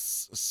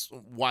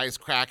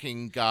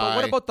 wisecracking guy. But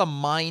what about the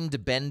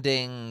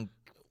mind-bending?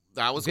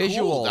 That was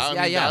visuals. Cool.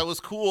 That was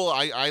cool.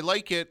 I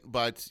like it,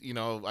 but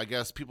I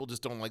guess people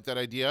just don't like that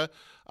idea.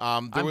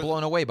 I'm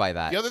blown away by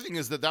that. The other thing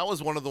is that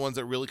was one of the ones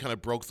that really kind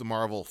of broke the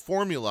Marvel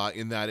formula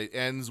in that it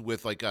ends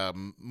with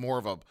more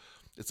of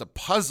it's a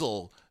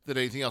puzzle than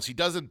anything else. He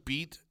doesn't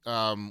beat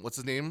what's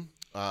his name?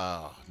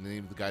 The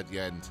name of the guy at the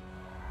end.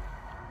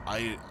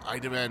 I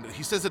demand.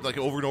 He says it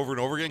over and over and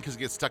over again because he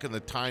gets stuck in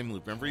the time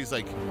loop. Remember, he's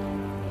like,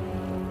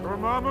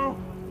 Dormammu,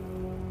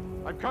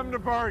 I've come to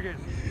bargain.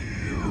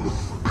 You've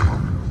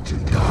come to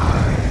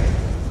die.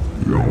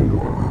 Your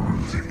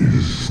world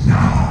is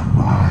now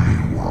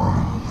my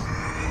world.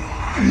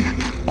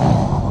 Like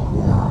all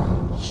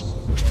worlds.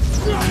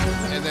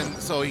 And then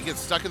so he gets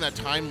stuck in that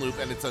time loop,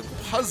 and it's a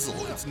puzzle.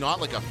 It's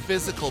not like a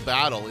physical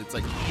battle. It's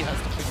like he has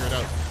to figure it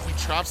out. He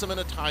traps him in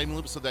a time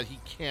loop so that he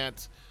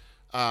can't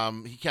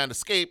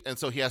escape, and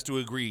so he has to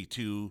agree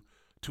to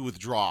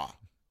withdraw.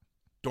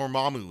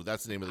 Dormammu,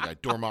 that's the name of the guy.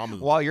 Dormammu.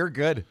 Wow, you're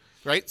good.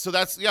 Right? So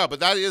but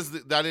that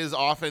is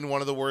often one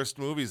of the worst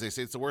movies. They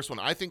say it's the worst one.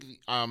 I think,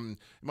 in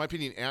my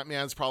opinion,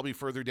 Ant-Man's probably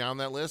further down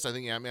that list. I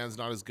think Ant-Man's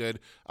not as good.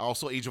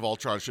 Also, Age of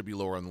Ultron should be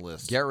lower on the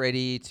list. Get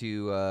ready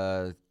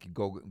to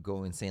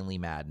go insanely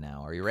mad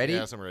now. Are you ready?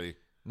 Yes, I'm ready.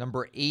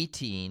 Number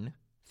 18,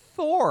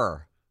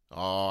 Thor.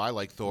 Oh, I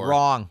like Thor.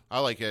 Wrong. I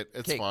like it.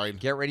 It's fine.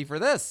 Get ready for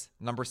this.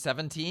 Number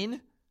 17,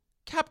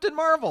 Captain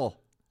Marvel.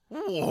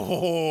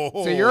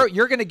 Whoa. So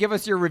you're going to give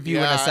us your review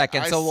in a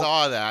second. I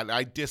saw that.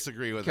 I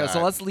disagree with that. Okay,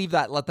 so let's leave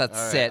that. Let that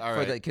sit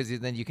right. because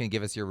then you can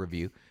give us your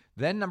review.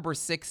 Then number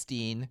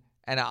 16,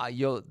 and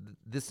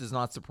this does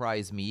not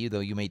surprise me,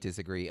 though you may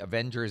disagree.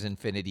 Avengers: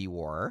 Infinity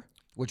War,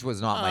 which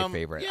was not my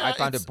favorite. Yeah, I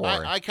found it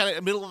boring. I kind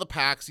of middle of the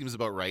pack seems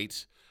about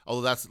right.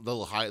 Although that's a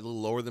little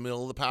lower than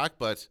middle of the pack,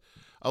 but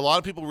a lot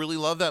of people really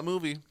love that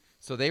movie.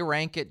 So they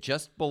rank it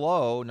just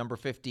below number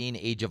 15,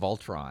 Age of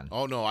Ultron.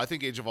 Oh, no. I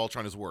think Age of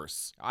Ultron is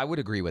worse. I would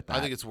agree with that. I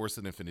think it's worse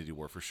than Infinity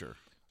War for sure.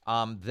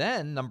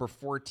 Then number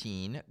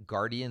 14,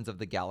 Guardians of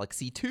the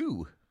Galaxy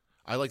 2.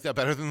 I like that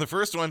better than the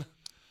first one.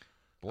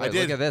 Boy,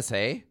 look at this,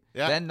 hey?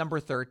 Yeah. Then number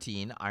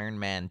 13, Iron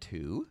Man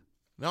 2.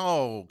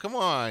 No, come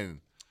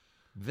on.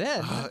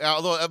 Then.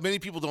 Although many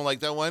people don't like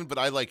that one, but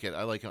I like it.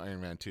 I like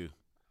Iron Man 2.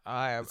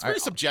 It's very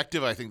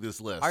subjective, I think, this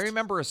list. I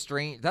remember a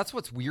strange. That's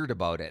what's weird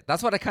about it.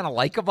 That's what I kind of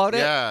like about it.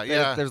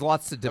 Yeah. There's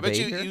lots to debate.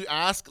 I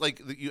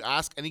bet you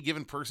ask any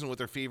given person what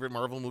their favorite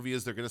Marvel movie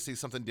is, they're going to say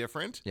something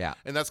different. Yeah.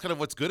 And that's kind of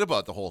what's good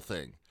about the whole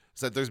thing. Is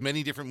that there's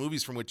many different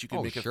movies from which you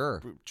can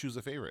choose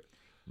a favorite.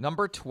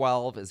 Number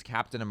 12 is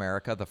Captain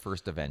America: The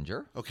First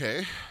Avenger.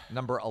 Okay.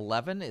 Number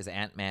 11 is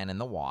Ant-Man and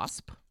the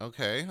Wasp.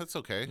 Okay, that's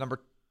okay. Number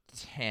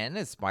 10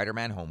 is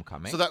Spider-Man: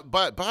 Homecoming. So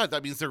but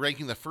that means they're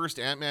ranking the first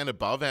Ant-Man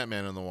above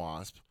Ant-Man and the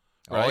Wasp.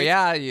 Right? Oh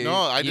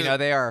yeah,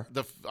 they are.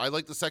 I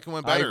like the second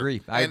one better.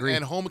 I agree.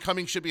 And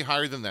Homecoming should be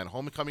higher than that.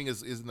 Homecoming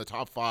is in the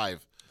top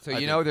 5. So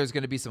there's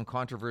going to be some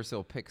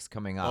controversial picks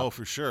coming up. Oh,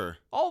 for sure.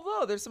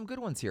 Although there's some good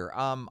ones here.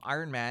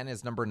 Iron Man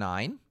is number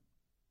 9.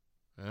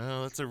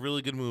 Oh, that's a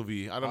really good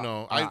movie. I don't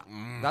know.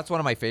 That's one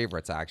of my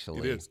favorites,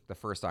 actually. It is. The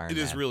first Iron Man. It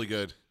is really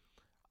good.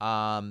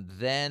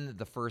 Then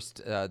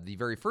the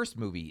very first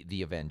movie,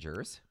 The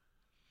Avengers.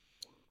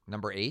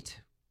 Number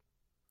 8.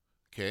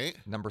 Okay.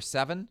 Number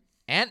 7,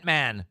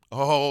 Ant-Man.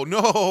 Oh,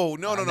 no.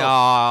 No,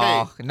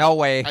 okay. No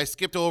way. I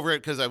skipped over it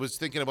because I was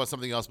thinking about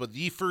something else, but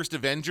the first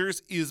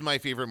Avengers is my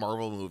favorite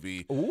Marvel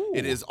movie. Ooh.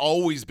 It has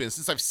always been.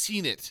 Since I've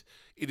seen it,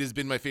 it has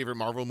been my favorite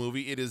Marvel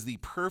movie. It is the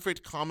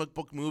perfect comic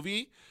book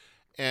movie,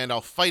 and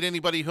I'll fight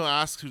anybody who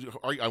asks.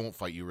 I won't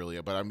fight you, really,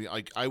 but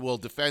I will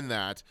defend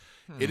that.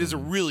 It is a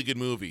really good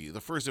movie.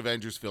 The first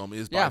Avengers film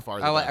is by far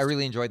the best. I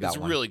really enjoyed that one.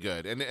 It's really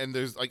good, and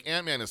there's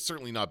Ant-Man is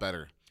certainly not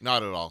better.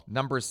 Not at all.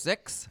 Number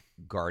 6,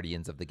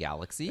 Guardians of the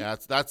Galaxy. Yeah,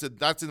 that's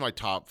in my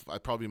top,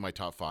 probably my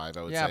top 5,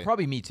 I would say. Yeah,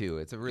 probably me too.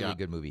 It's a really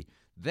good movie.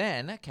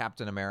 Then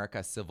Captain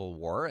America: Civil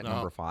War at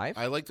number 5.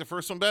 I like the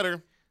first one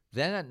better.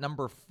 Then at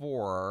number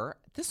 4,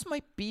 this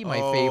might be my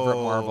favorite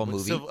Marvel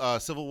movie.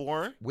 Civil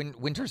War?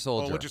 Winter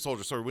Soldier. Oh, Winter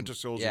Soldier. Sorry, Winter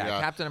Soldier.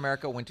 Yeah, Captain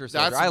America: Winter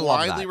Soldier. That's I love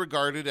widely that.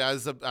 regarded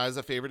as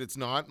a favorite. It's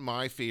not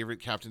my favorite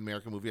Captain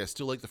America movie. I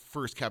still like the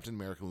first Captain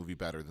America movie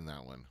better than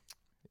that one.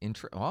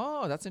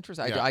 That's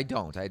interesting. Yeah. I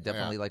don't. I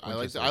definitely like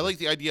Winter Soldier. I like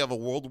the idea of a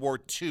World War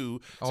II.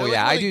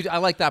 I do. I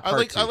like that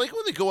part too. I like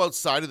when they go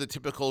outside of the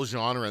typical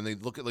genre and they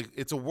look at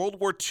it's a World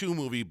War II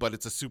movie, but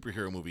it's a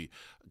superhero movie.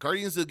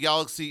 Guardians of the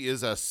Galaxy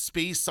is a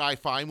space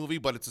sci-fi movie,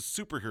 but it's a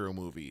superhero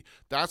movie.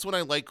 That's when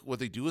I like what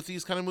they do with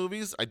these kind of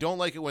movies. I don't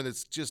like it when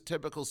it's just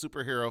typical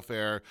superhero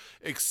fare,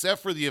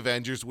 except for the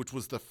Avengers, which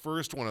was the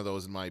first one of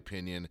those in my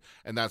opinion,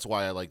 and that's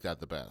why I like that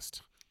the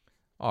best.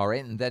 All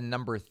right, and then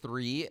number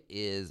 3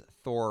 is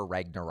Thor: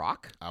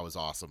 Ragnarok. That was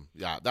awesome.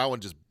 Yeah, that one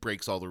just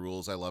breaks all the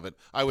rules. I love it.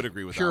 I would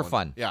agree with that Pure one.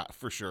 fun. Yeah,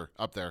 for sure.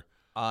 Up there.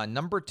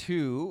 Number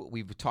 2,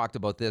 we've talked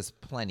about this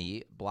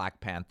plenty,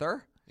 Black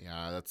Panther.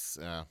 Yeah, that's...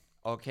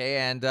 Okay,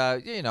 and,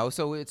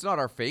 so it's not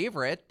our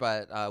favorite,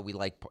 but we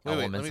like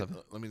elements of...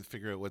 Let me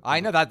figure out what...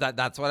 I know,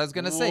 that's what I was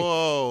going to say.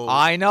 Whoa.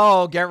 I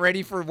know. Get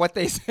ready for what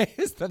they say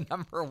is the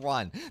number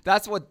 1.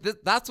 That's what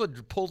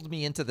pulled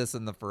me into this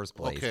in the first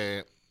place.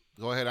 Okay.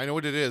 Go ahead. I know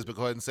what it is, but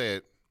go ahead and say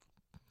it.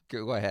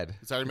 Go ahead.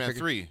 It's Iron Man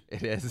 3.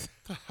 It is.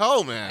 What the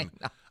hell, man?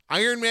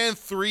 Iron Man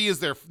 3 is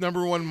their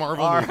number 1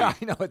 Marvel movie. I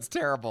know, it's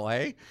terrible,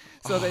 hey?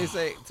 So they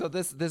say,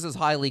 this is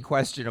highly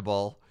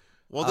questionable.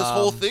 Well, this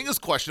whole thing is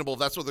questionable.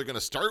 That's what they're going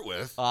to start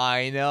with.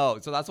 I know.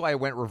 So that's why I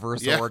went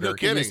reverse order. No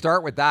kidding. You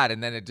start with that,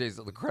 and then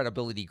the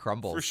credibility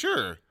crumbles. For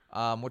sure.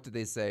 What did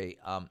they say?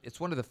 It's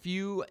one of the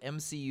few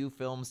MCU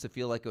films to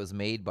feel like it was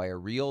made by a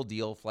real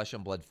deal flesh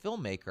and blood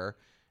filmmaker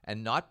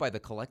and not by the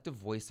collective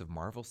voice of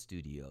Marvel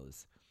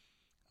Studios.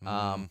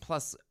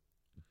 Plus,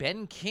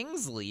 Ben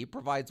Kingsley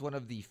provides one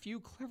of the few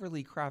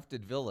cleverly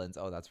crafted villains.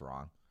 Oh, that's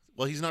wrong.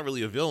 Well, he's not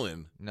really a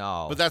villain.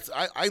 No. But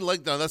I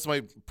like that. That's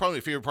probably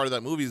my favorite part of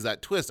that movie is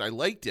that twist. I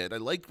liked it. I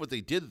liked what they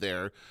did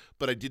there,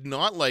 but I did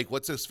not like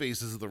what's his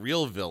face is the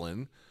real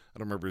villain. I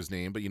don't remember his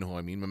name, but you know who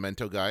I mean,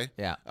 Memento guy.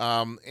 Yeah.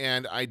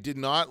 And I did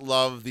not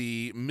love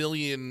the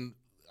million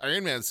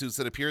Iron Man suits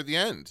that appear at the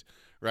end.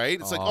 Right?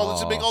 It's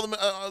let's make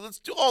let's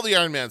do all the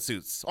Iron Man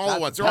suits all at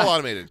once. They're all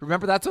automated.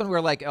 Remember, that's when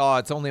we're like,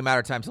 it's only a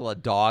matter of time till a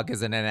dog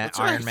is in an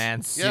Iron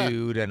Man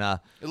suit and it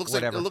looks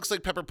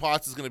like Pepper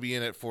Potts is going to be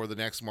in it for the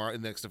next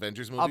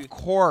Avengers movie. Of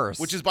course.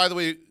 Which is, by the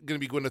way, going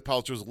to be Gwyneth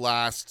Paltrow's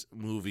last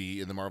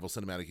movie in the Marvel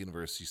Cinematic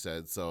Universe, she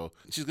said. So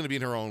she's going to be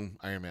in her own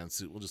Iron Man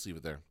suit. We'll just leave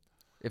it there.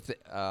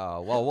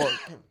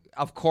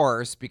 Of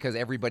course, because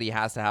everybody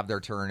has to have their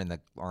turn in the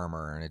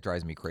armor, and it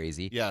drives me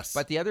crazy. Yes.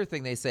 But the other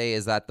thing they say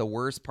is that the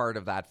worst part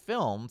of that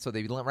film, so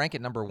they rank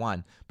it number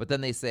 1, but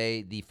then they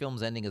say the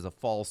film's ending is a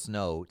false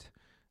note,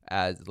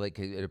 as like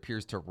it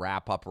appears to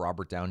wrap up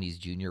Robert Downey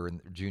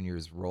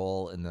Jr.'s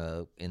role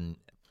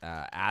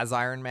as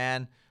Iron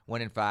Man,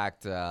 when in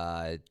fact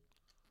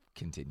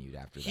continued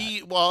after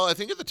that. Well, I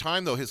think at the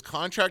time though, his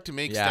contract to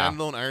make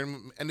standalone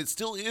Iron, and it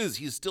still is,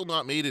 he's still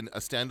not made a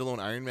standalone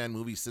Iron Man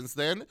movie since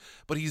then,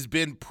 but he's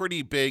been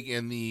pretty big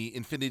in the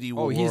Infinity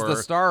War. Oh, he's the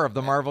star of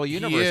the Marvel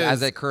Universe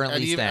as it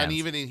currently stands. And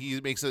even he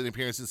makes an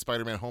appearance in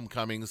Spider-Man: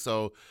 Homecoming.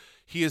 So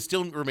he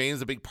still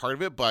remains a big part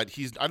of it, but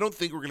I don't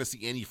think we're going to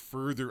see any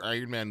further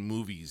Iron Man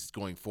movies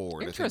going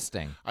forward.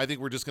 Interesting. I think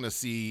we're just going to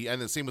see, and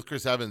the same with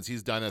Chris Evans.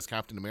 He's done as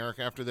Captain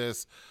America after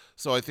this.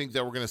 So I think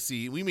that we're going to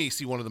see, we may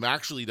see one of them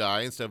actually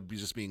die instead of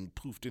just being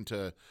poofed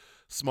into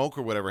smoke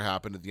or whatever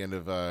happened at the end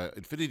of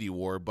Infinity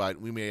War,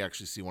 but we may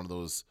actually see one of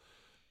those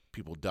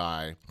people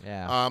die.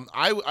 Yeah.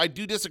 I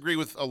do disagree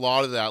with a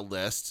lot of that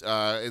list,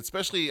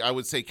 especially I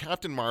would say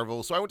Captain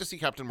Marvel. So I went to see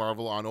Captain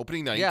Marvel on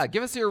opening night. Yeah,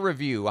 give us your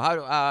review.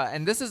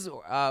 And this is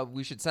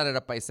we should set it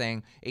up by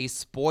saying a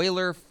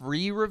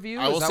spoiler-free review.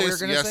 I will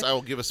say yes. Say? I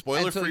will give a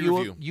spoiler-free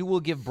review. You will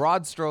give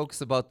broad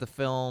strokes about the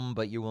film,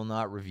 but you will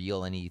not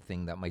reveal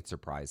anything that might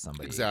surprise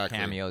somebody. Exactly.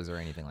 Cameos or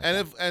anything like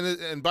that.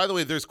 And by the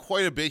way, there's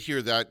quite a bit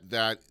here that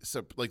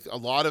like a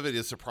lot of it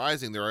is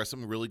surprising. There are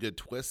some really good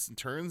twists and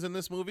turns in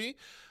this movie.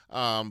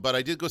 But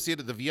I did go see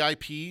it at the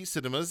VIP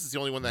cinemas. It's the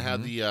only one that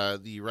had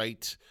the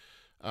right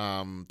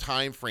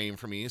time frame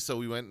for me. So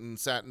we went and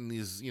sat in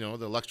these,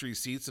 the luxury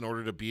seats and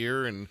ordered a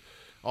beer and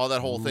all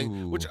that whole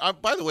thing. Which,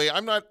 by the way,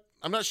 I'm not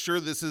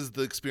sure this is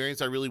the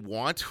experience I really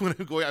want when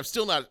I'm going. I'm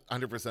still not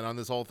 100% on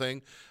this whole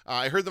thing.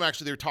 I heard them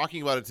they were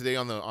talking about it today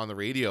on the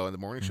radio in the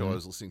morning show I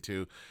was listening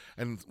to,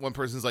 and one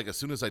person's like, as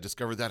soon as I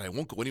discovered that, I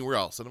won't go anywhere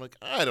else. And I'm like,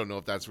 I don't know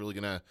if that's really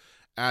gonna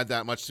add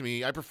that much to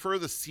me. I prefer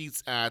the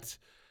seats at.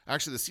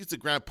 Actually, the seats at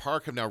Grant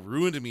Park have now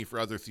ruined me for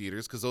other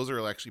theaters because those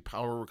are actually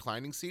power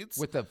reclining seats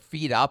with the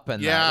feet up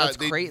and that's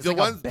crazy. The like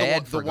ones,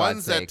 the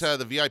ones that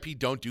the VIP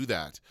don't do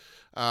that.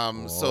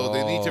 So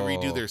they need to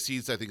redo their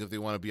seats, I think, if they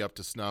want to be up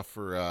to snuff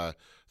for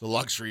the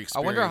luxury experience.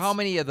 I wonder how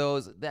many of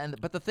those.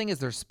 But the thing is,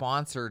 they're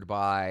sponsored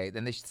by.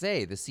 Then they should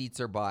say the seats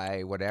are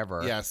by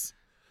whatever. Yes.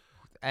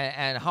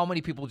 And how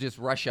many people just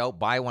rush out,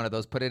 buy one of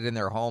those, put it in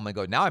their home, and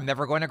go, now I'm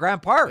never going to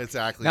Grant Park.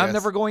 Exactly. Now I'm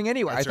never going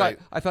anywhere. I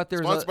thought there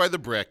was sponsored by the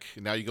Brick.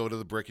 Now you go to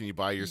the Brick and you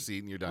buy your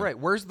seat and you're done. Right.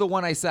 Where's the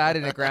one I sat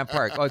in at Grant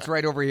Park? Oh, it's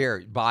right over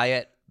here. Buy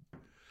it.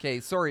 Okay,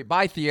 sorry.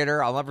 Bye,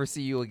 theater. I'll never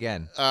see you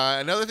again.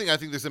 Another thing, I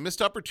think there's a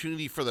missed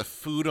opportunity for the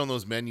food on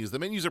those menus. The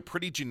menus are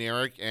pretty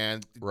generic,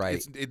 and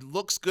it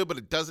looks good, but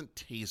it doesn't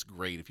taste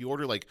great. If you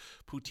order like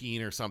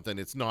poutine or something,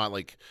 it's not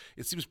like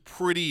it seems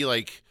pretty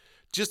like.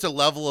 Just a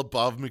level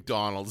above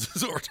McDonald's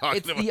is what we're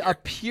talking about. It's the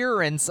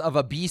appearance of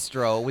a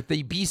bistro with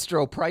the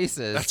bistro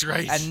prices. That's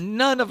right. And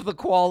none of the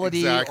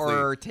quality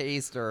or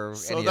taste or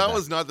so any of that. that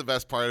Was not the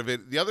best part of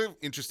it. The other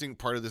interesting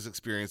part of this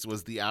experience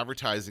was the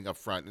advertising up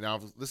front. Now,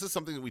 this is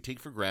something that we take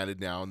for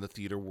granted now in the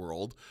theater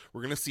world.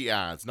 We're going to see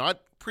ads, not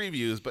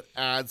previews, but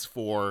ads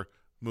for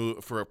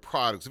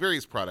products,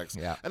 various products.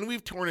 Yeah. And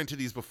we've torn into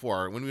these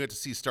before. When we went to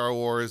see Star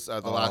Wars,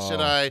 The Last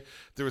Jedi,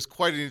 there was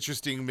quite an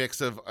interesting mix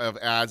of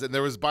ads. And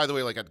there was, by the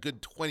way, like a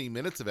good 20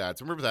 minutes of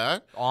ads. Remember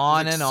that?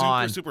 On and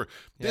on. Super.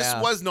 This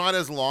was not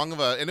as long of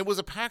and it was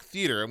a packed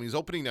theater. I mean, it was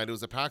opening night. It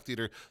was a packed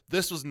theater.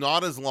 This was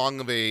not as long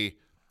of a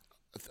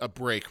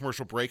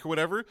commercial break or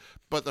whatever.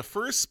 But the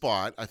first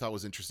spot I thought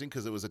was interesting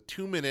because it was a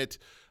 2-minute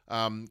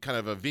kind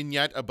of a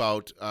vignette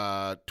about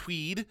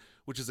Tweed,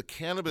 which is a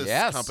cannabis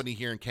company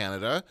here in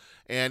Canada.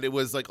 And it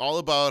was like all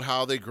about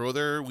how they grow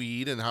their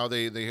weed and how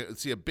they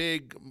see a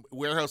big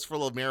warehouse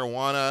full of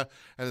marijuana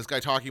and this guy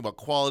talking about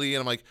quality.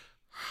 And I'm like,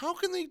 how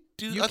can they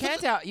do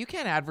that? You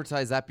can't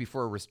advertise that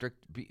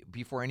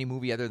before any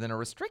movie other than a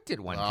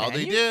restricted one. Oh,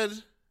 they did.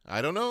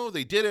 I don't know.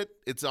 They did it.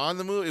 It's on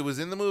the movie. It was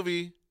in the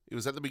movie. It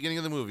was at the beginning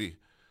of the movie.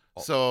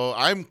 So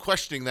I'm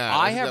questioning that.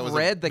 I have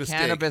read the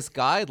cannabis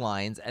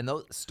guidelines, and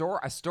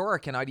a store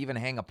cannot even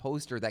hang a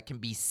poster that can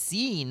be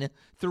seen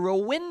through a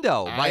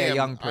window by a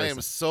young person. I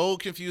am so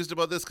confused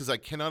about this because I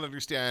cannot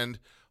understand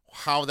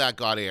how that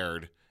got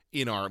aired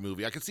in our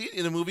movie. I could see it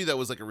in a movie that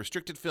was like a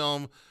restricted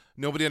film,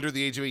 nobody under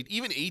the age of 8,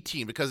 even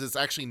 18, because it's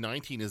actually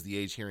 19 is the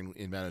age here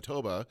in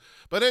Manitoba.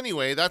 But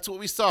anyway, that's what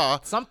we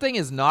saw. Something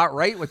is not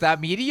right with that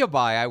media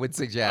buy, I would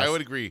suggest. I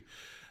would agree.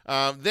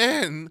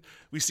 Then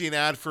we see an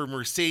ad for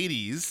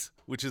Mercedes,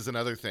 which is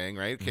another thing,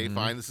 right? Okay,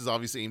 fine. This is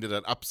obviously aimed at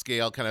an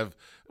upscale kind of,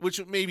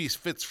 which maybe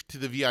fits to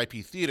the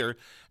VIP theater.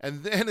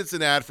 And then it's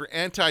an ad for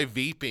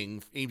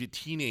anti-vaping aimed at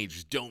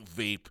teenagers. Don't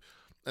vape.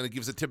 And it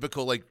gives a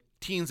typical, like,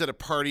 teens at a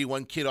party,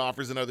 one kid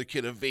offers another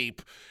kid a vape,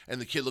 and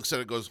the kid looks at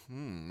it and goes,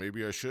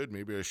 maybe I should,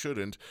 maybe I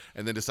shouldn't,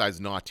 and then decides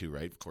not to,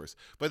 right? Of course.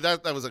 But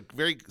that was a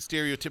very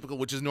stereotypical,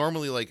 which is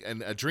normally like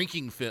a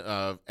drinking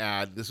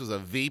ad. This was a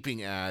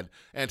vaping ad,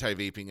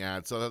 anti-vaping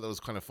ad, so that was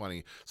kind of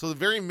funny. So the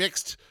very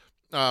mixed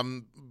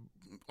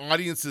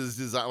audiences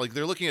design, like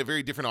they're looking at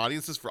very different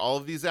audiences for all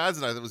of these ads,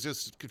 and I was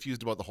just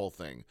confused about the whole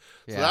thing.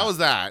 So that was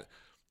that.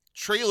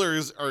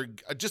 Trailers are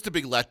just a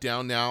big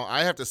letdown now.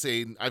 I have to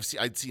say,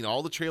 I'd seen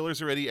all the trailers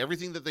already.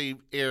 Everything that they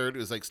aired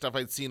was like stuff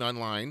I'd seen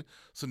online.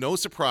 So no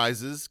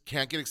surprises.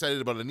 Can't get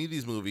excited about any of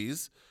these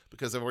movies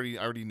because I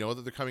already know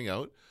that they're coming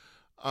out.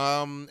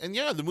 And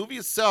yeah, the movie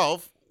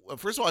itself,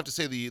 first of all, I have to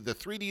say the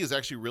 3D is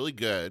actually really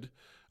good.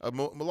 A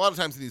lot of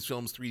times in these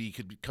films, 3D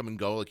could come and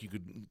go. Like you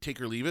could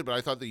take or leave it, but I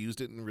thought they used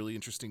it in really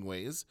interesting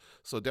ways.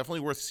 So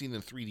definitely worth seeing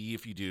in 3D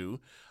if you do.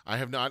 I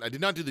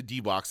did not do the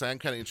D-Box. I am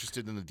kind of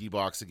interested in the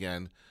D-Box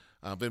again.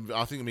 But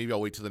I think maybe I'll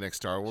wait till the next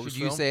Star Wars film.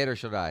 Should you say it or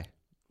should I?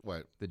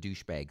 What? The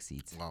douchebag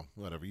seats. Well,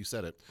 whatever. You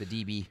said it. The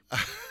DB.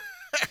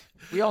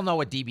 We all know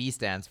what DB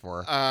stands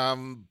for.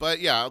 But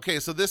yeah, okay,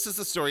 so this is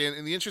the story.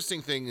 And the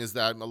interesting thing is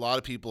that a lot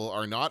of people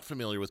are not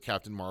familiar with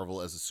Captain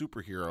Marvel as a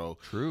superhero.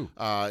 True.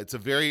 It's a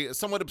very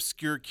somewhat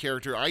obscure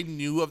character. I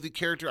knew of the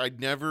character. I'd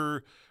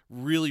never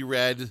really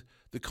read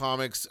the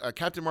comics.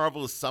 Captain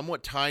Marvel is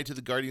somewhat tied to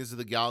the Guardians of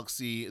the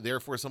Galaxy,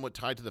 therefore somewhat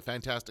tied to the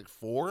Fantastic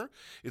Four.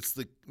 It's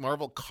the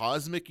Marvel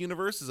Cosmic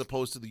Universe as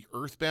opposed to the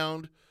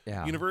Earthbound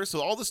universe.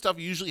 So all the stuff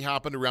usually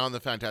happened around the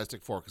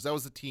Fantastic Four because that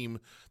was the team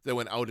that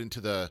went out into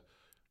the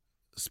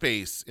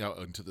space.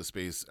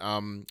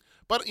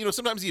 But,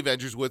 sometimes the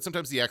Avengers would,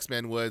 sometimes the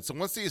X-Men would. So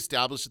once they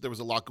established that there was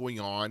a lot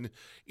going on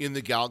in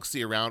the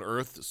galaxy around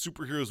Earth,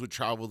 superheroes would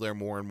travel there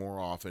more and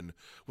more often,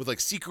 with like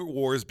Secret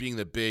Wars being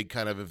the big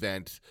kind of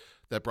event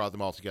that brought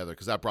them all together,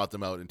 because that brought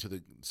them out into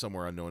the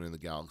somewhere unknown in the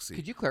galaxy.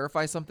 Could you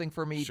clarify something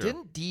for me? Sure.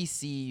 Didn't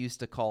DC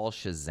used to call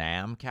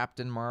Shazam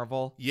Captain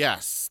Marvel?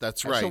 Yes,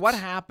 that's right. So what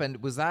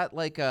happened? Was that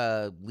like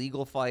a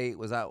legal fight?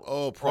 Was that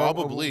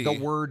probably the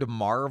word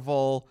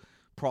Marvel?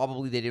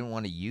 Probably they didn't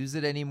want to use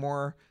it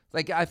anymore.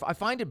 Like I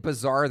find it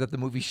bizarre that the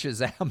movie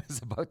Shazam is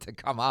about to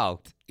come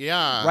out.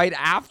 Yeah, right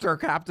after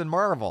Captain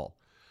Marvel.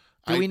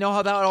 Do we know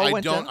how that all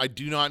went down? I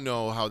do not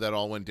know how that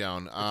all went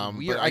down.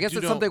 But I guess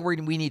it's something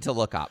we need to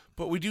look up.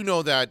 But we do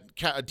know that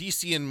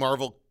DC and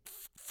Marvel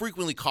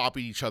frequently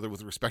copied each other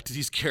with respect to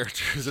these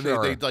characters, and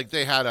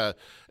they had an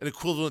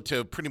equivalent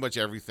to pretty much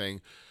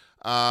everything.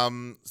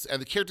 And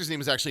the character's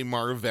name is actually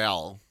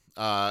Mar-Vell,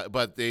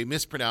 but they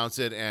mispronounce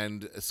it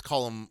and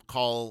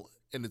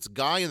and it's a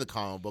guy in the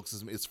comic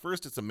books.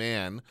 It's a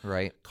man,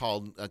 right?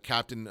 Called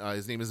Captain.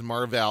 His name is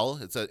Mar-Vell.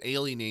 It's an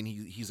alien name.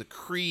 He's a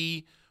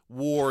Kree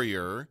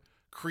warrior.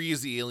 Kree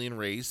is the alien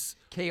race.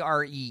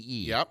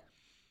 Kree. Yep.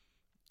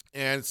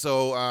 And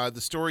so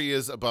the story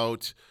is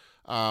about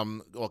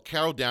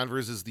Carol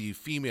Danvers is the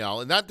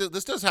female, and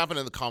this does happen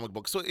in the comic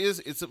book. So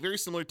it's very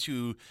similar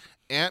to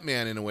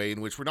Ant-Man in a way, in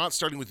which we're not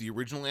starting with the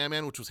original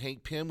Ant-Man, which was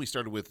Hank Pym. We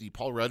started with the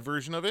Paul Rudd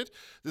version of it.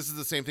 This is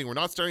the same thing. We're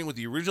not starting with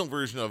the original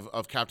version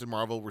of Captain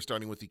Marvel. We're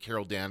starting with the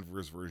Carol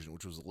Danvers version,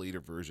 which was a later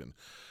version.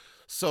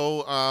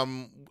 So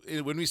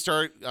when we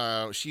start,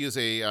 she is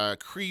a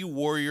Kree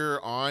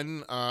warrior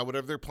on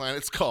whatever their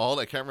planet's called.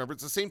 I can't remember.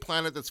 It's the same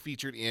planet that's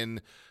featured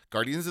in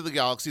Guardians of the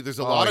Galaxy. There's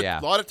a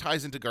lot of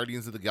ties into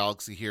Guardians of the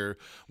Galaxy here.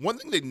 One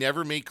thing they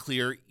never made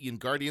clear in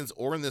Guardians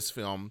or in this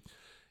film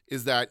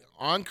is that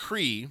on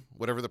Kree,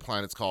 whatever the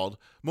planet's called,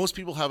 most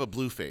people have a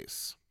blue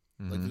face.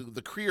 Mm-hmm. Like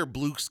the Kree are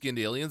blue-skinned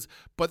aliens,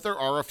 but there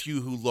are a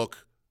few who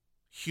look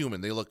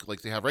human. They look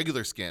like they have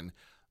regular skin.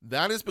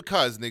 That is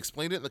because, and they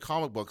explained it in the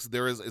comic books,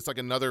 it's like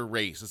another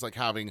race. It's like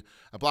having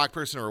a black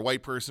person or a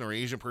white person or an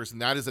Asian person.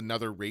 That is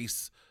another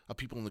race of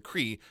people in the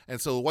Kree.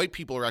 And so white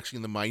people are actually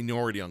in the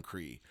minority on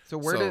Kree. So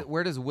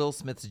where does Will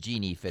Smith's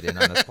genie fit in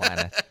on this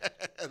planet?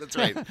 That's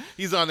right.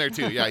 He's on there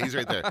too. Yeah, he's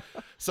right there.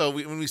 So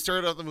when we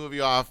started out the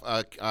movie off,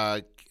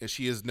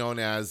 she is known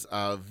as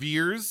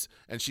Veers,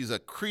 and she's a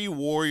Kree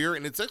warrior.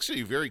 And it's actually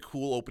a very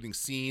cool opening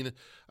scene.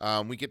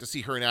 We get to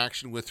see her in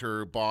action with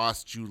her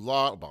boss, Jude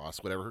Law.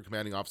 Her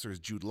commanding officer is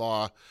Jude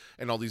Law,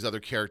 and all these other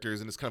characters.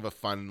 And it's kind of a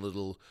fun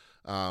little,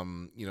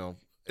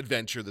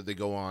 adventure that they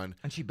go on.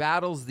 And she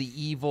battles the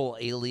evil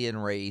alien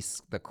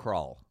race, the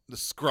Skrull. The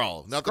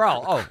Skrull.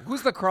 Skrull.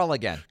 Who's the Skrull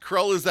again?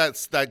 Skrull is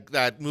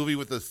that movie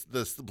with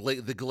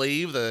the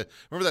glaive.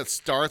 Remember that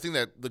star thing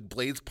that the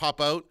blades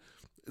pop out?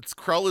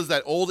 Skrull is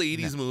that old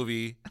 80s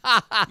movie.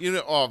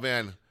 Oh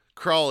man.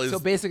 Skrull is. So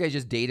basically I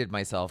just dated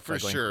myself for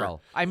going sure.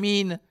 Skrull. I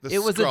mean, it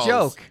was a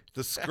joke.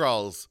 The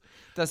Skrulls.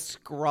 The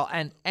Skrull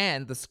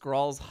and the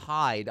Skrulls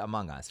hide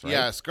among us, right?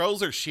 Yeah,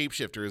 Skrulls are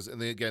shapeshifters,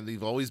 and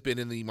they've always been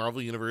in the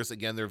Marvel universe.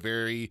 Again, they're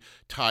very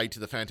tied to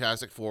the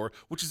Fantastic Four,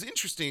 which is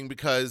interesting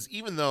because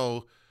even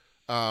though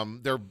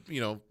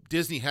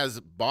Disney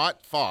has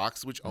bought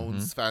Fox, which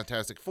owns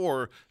Fantastic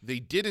Four, they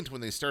didn't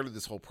when they started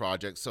this whole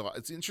project. So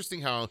it's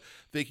interesting how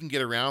they can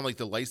get around like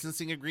the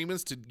licensing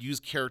agreements to use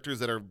characters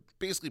that are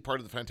basically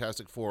part of the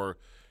Fantastic Four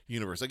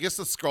universe. I guess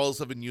the Skrulls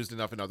have been used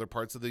enough in other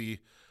parts of the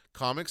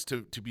comics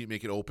to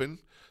make it open.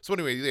 So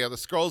anyway, the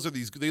Skrulls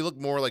are they look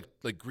more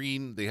like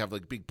green. They have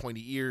like big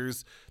pointy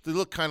ears. They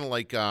look kind of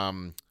like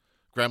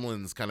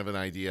Gremlins, kind of an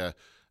idea.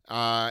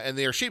 And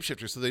they are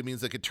shapeshifters, so that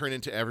means they could turn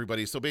into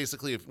everybody. So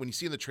basically, when you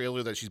see in the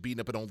trailer that she's beating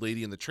up an old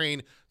lady in the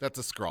train, that's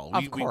a Skrull.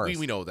 Of course.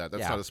 We know that.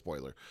 That's not a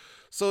spoiler.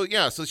 So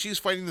so she's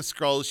fighting the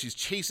Skrulls.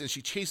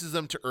 She chases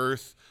them to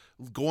Earth,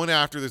 going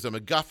after. There's a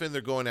MacGuffin. They're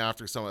going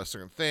after a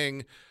certain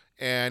thing.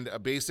 And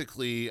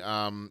basically,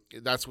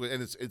 that's what.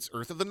 And it's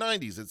Earth of the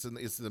 90s.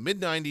 It's the mid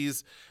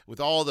 90s with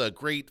all the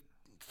great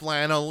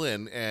flannel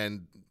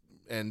and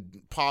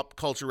pop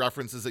culture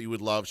references that you would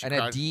love.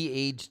 A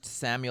de-aged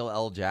Samuel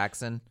L.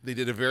 Jackson. They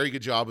did a very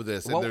good job of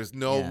this, and there's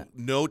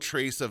no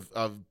trace of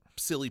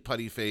silly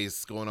putty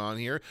face going on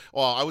here.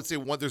 Well, I would say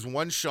there's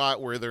one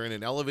shot where they're in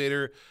an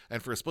elevator,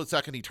 and for a split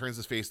second he turns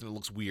his face and it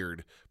looks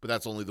weird, but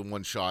that's only the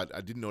one shot.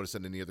 I didn't notice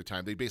that any other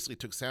time. They basically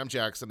took Sam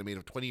Jackson and made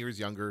him 20 years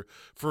younger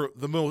for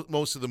the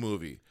most of the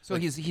movie. So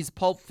like, he's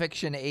Pulp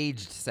Fiction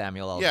aged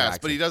Samuel L. Yes, Jackson.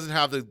 but he doesn't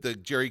have the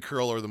Jerry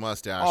curl or the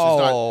mustache.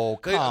 Oh,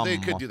 they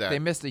could do that. They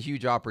missed a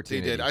huge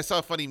opportunity. They did. I saw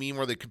a funny meme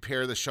where they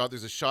compare the shot.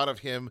 There's a shot of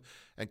him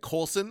and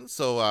Coulson.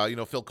 So,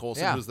 Phil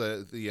Coulson, who's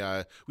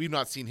the we've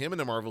not seen him in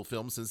a Marvel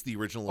film since the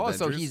original Avengers.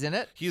 So he's in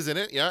it? He's in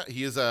it, yeah.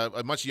 He is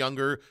a much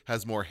younger,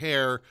 has more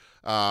hair,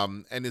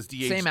 and is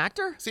de-aged. Same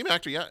actor? Same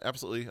actor, yeah,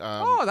 absolutely.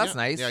 That's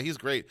nice. Yeah, he's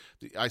great.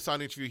 I saw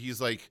an interview.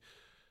 He's like,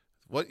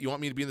 what, you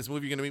want me to be in this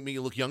movie? You're going to make me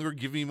look younger?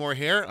 Give me more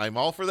hair? I'm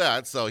all for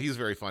that. So he's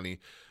very funny.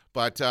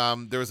 But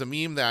there was a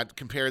meme that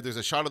compared, there's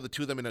a shot of the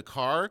two of them in a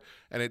car,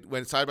 and it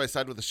went side by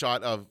side with a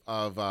shot of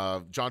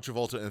John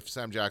Travolta and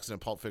Sam Jackson in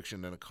Pulp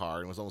Fiction in a car,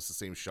 and it was almost the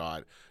same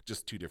shot,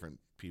 just two different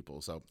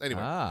people. So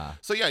anyway,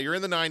 so yeah, you're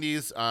in the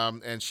 90s,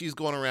 and she's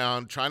going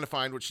around trying to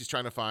find what she's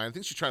trying to find. I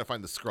think she's trying to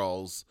find the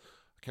Skrulls.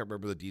 I can't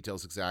remember the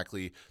details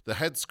exactly. The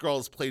head Skrull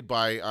is played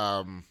by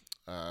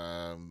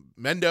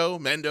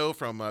Mendo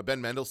from Ben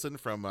Mendelsohn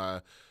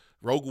from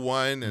Rogue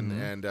One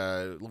and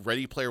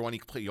Ready Player One.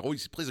 He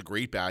always plays a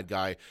great bad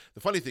guy. The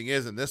funny thing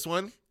is, in this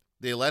one,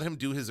 they let him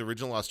do his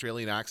original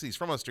Australian accent. He's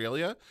from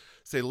Australia,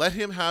 so they let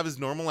him have his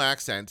normal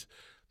accent,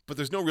 but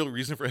there's no real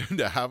reason for him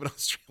to have an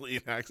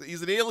Australian accent.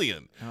 He's an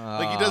alien.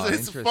 Like, he doesn't.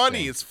 It's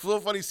funny. It's so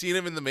funny seeing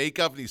him in the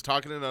makeup and he's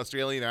talking in an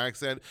Australian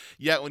accent.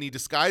 Yet when he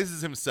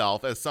disguises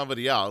himself as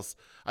somebody else,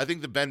 I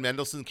think the Ben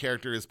Mendelsohn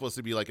character is supposed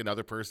to be like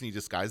another person he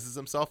disguises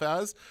himself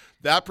as.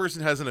 That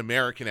person has an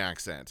American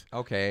accent.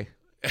 Okay.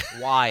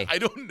 Why? I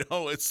don't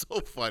know. It's so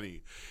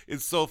funny.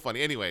 It's so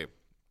funny. Anyway,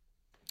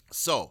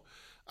 so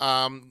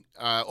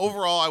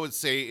overall, I would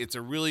say it's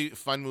a really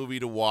fun movie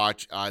to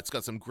watch. It's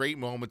got some great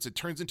moments. It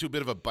turns into a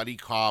bit of a buddy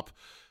cop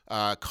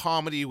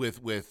comedy with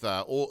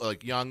old,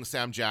 like young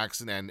Sam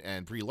Jackson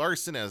and Brie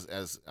Larson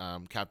as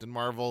Captain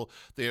Marvel.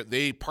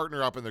 They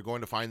partner up and they're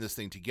going to find this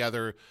thing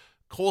together.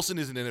 Coulson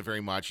isn't in it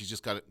very much. He's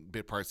just got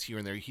bit parts here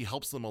and there. He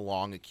helps them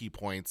along at key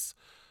points.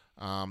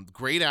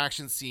 Great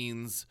action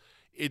scenes.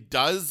 It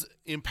does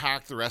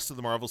impact the rest of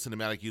the Marvel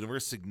Cinematic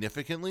Universe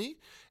significantly,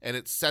 and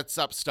it sets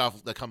up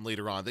stuff that come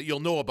later on that you'll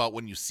know about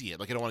when you see it.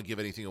 Like, I don't want to give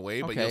anything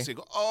away, but you'll see,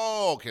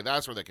 oh, okay,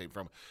 that's where that came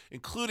from.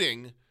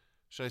 Including,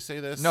 should I say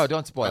this? No,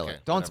 don't spoil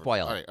it. Don't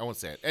spoil it. All right, I won't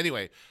say it.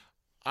 Anyway,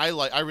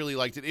 I really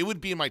liked it. It would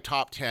be in my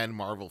top 10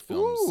 Marvel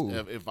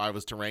films if I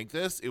was to rank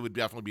this. It would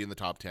definitely be in the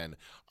top 10.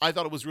 I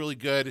thought it was really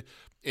good.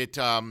 It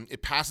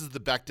passes the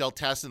Bechdel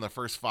test in the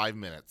first 5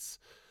 minutes.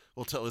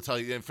 We'll tell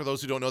you. And for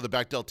those who don't know, the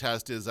Bechdel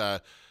test is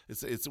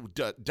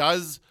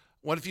does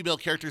one female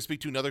character speak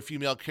to another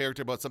female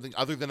character about something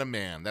other than a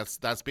man?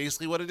 That's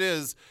basically what it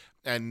is.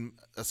 And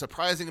a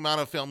surprising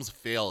amount of films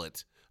fail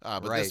it.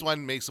 But this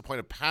one makes a point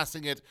of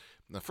passing it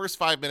in the first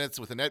 5 minutes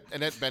with Annette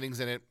Bening's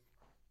in it.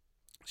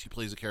 She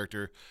plays a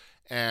character.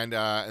 And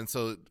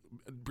so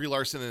Brie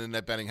Larson and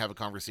Annette Bening have a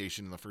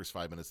conversation in the first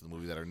 5 minutes of the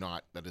movie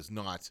that is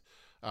not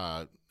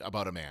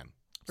about a man.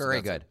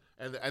 Very good.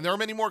 And there are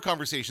many more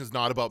conversations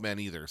not about men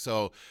either.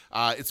 So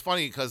it's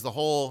funny because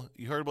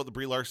you heard about the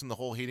Brie Larson, the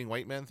whole hating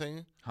white men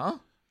thing? Huh?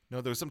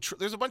 No, there's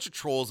there's a bunch of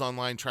trolls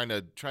online trying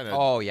to.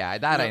 Oh yeah,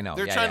 that I know.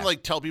 They're trying to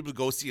like tell people to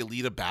go see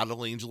Alita: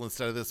 Battle Angel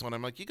instead of this one.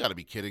 I'm like, you got to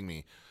be kidding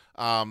me.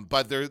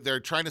 But they're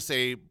trying to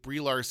say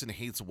Brie Larson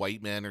hates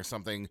white men or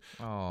something.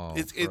 Oh,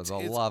 for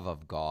the love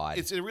of God!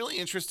 It's really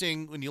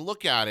interesting when you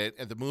look at it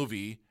at the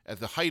movie at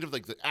the height of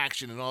like the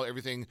action and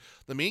everything.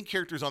 The main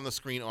characters on the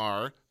screen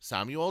are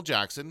Samuel L.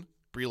 Jackson,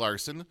 Brie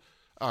Larson,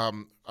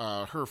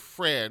 her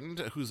friend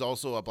who's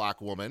also a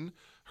black woman,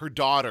 her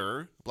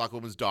daughter, black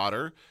woman's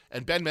daughter,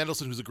 and Ben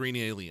Mendelsohn, who's a green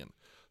alien.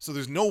 So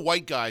there's no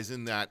white guys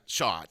in that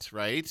shot,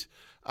 right?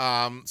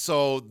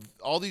 So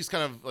all these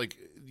kind of like,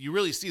 you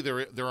really see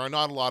there are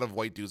not a lot of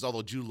white dudes,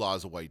 although Jude Law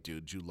is a white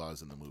dude. Jude Law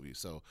is in the movie,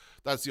 so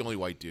that's the only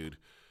white dude.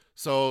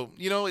 So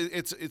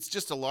it's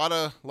just a lot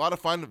of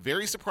fun,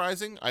 very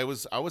surprising. I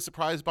was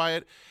surprised by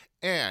it,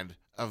 and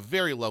a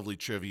very lovely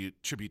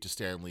tribute to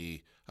Stan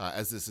Lee,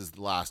 as this is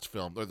the last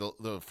film or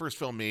the first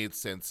film made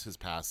since his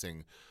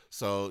passing.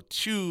 So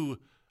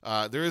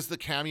there is the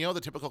cameo,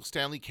 the typical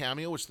Stan Lee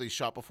cameo, which they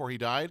shot before he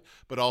died,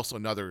 but also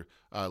another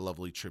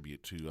lovely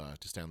tribute to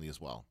Stan Lee as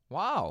well.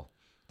 Wow.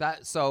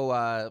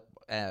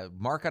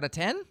 Mark out of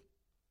 10?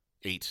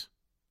 8.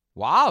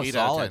 Wow, 8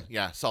 solid. out of 10.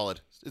 Yeah,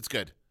 solid. It's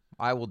good.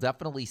 I will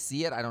definitely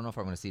see it. I don't know if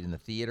I'm going to see it in the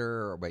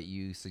theater, but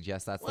you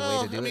suggest that's the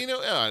way to do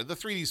it. The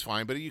 3D's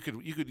fine, but you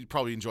could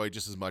probably enjoy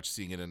just as much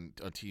seeing it on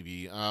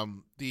TV.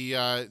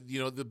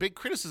 The big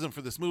criticism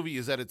for this movie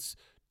is that it's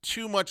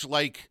too much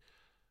like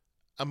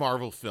a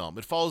Marvel film.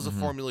 It follows the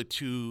formula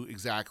too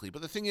exactly.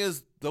 But the thing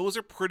is, they're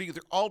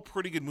all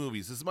pretty good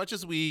movies. As much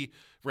as we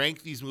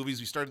rank these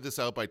movies, we started this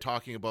out by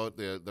talking about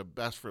the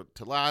best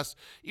to last.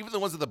 Even the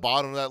ones at the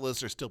bottom of that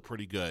list are still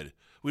pretty good.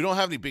 We don't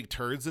have any big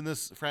turds in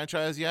this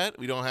franchise yet.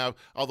 We don't have,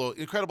 although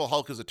Incredible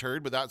Hulk is a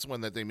turd, but that's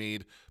one that they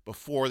made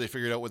before they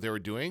figured out what they were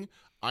doing.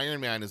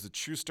 Iron Man is the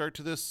true start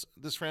to this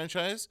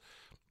franchise,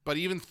 but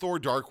even Thor: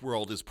 Dark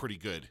World is pretty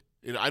good.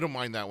 I don't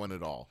mind that one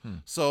at all.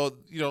 So,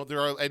 there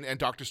are, and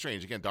Doctor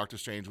Strange, again, Doctor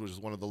Strange was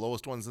one of the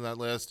lowest ones in that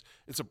list.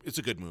 It's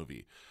a good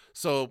movie.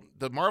 So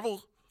the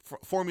Marvel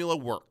formula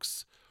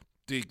works.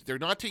 They're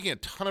not taking a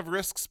ton of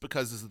risks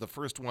because this is the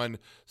first one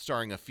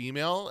starring a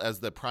female as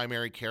the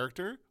primary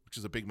character, which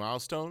is a big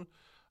milestone.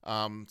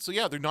 So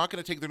yeah, they're not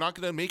going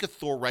to make a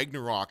Thor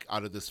Ragnarok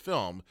out of this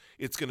film.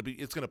 It's going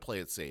to play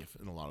it safe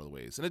in a lot of the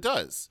ways. And it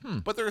does.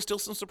 But there are still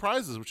some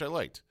surprises, which I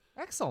liked.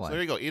 Excellent. So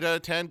there you go. 8 out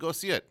of 10. Go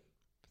see it.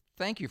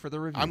 Thank you for the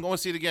review. I'm going to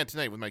see it again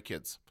tonight with my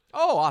kids.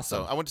 Oh,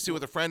 awesome. So I went to see it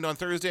with a friend on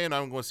Thursday, and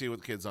I'm going to see it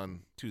with the kids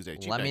on Tuesday.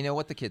 Let me know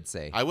what the kids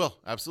say. I will.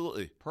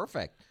 Absolutely.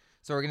 Perfect.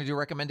 So we're going to do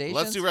recommendations?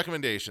 Let's do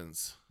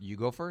recommendations. You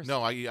go first.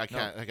 No, I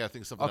can't. No. I got to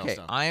think of something else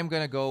now. Okay, I am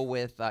going to go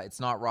with, it's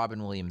not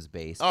Robin Williams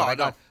based, but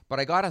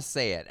I got to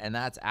say it, and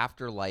that's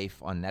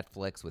Afterlife on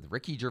Netflix with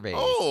Ricky Gervais.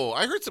 Oh,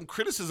 I heard some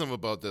criticism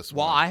about this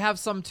one. Well, I have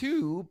some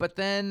too, but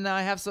then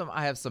I have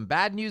some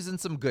bad news and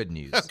some good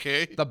news.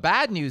 Okay. The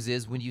bad news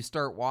is when you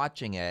start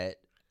watching it,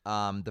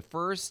 the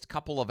first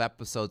couple of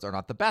episodes are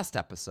not the best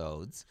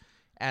episodes,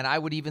 and I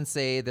would even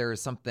say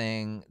there's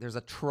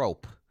a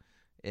trope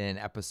in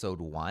episode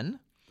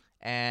 1.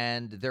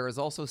 And there is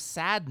also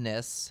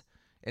sadness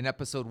in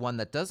episode 1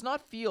 that does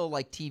not feel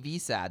like TV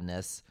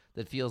sadness,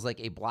 that feels like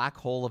a black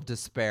hole of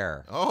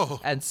despair. Oh.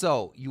 And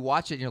so you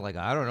watch it and you're like,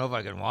 I don't know if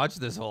I can watch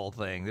this whole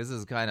thing. This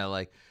is kind of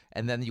like,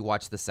 and then you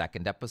watch the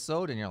second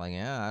episode and you're like,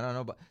 yeah, I don't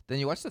know. But then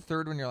you watch the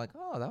third one, you're like,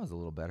 oh, that was a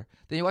little better.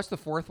 Then you watch the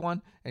fourth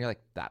one and you're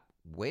like,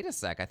 wait a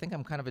sec, I think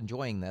I'm kind of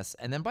enjoying this.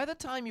 And then by the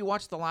time you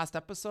watch the last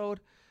episode,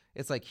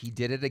 it's like he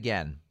did it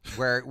again,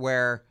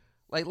 where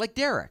like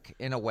Derek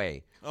in a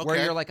way,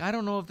 where you're like, I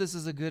don't know if this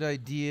is a good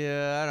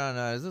idea. I don't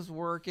know. Is this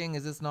working?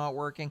 Is this not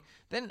working?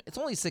 Then it's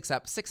only six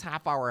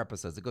half-hour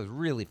episodes. It goes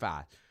really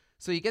fast.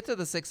 So you get to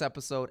the 6th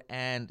episode,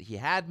 and he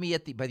had me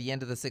by the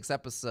end of the 6th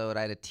episode.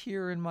 I had a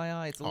tear in my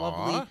eye. It's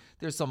lovely.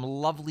 There's some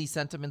lovely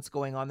sentiments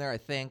going on there, I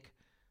think.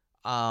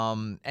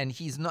 And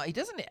he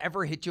doesn't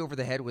ever hit you over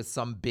the head with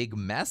some big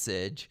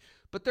message,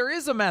 but there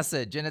is a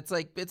message, and it's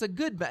a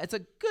good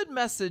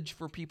message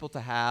for people to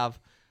have.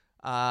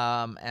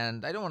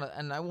 And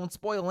I won't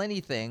spoil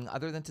anything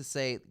other than to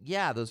say,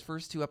 yeah, those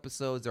first 2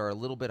 episodes are a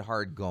little bit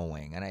hard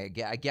going, and I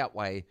get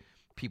why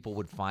people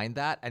would find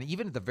that. And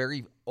even at the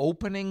very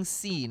opening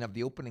scene of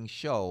the opening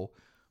show,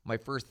 my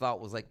first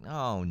thought was like,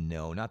 oh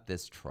no, not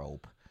this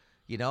trope,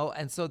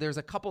 And so there's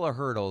a couple of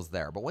hurdles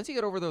there, but once you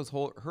get over those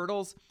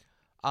hurdles,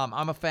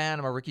 I'm a fan.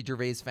 I'm a Ricky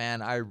Gervais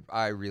fan.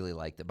 I really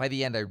liked it. By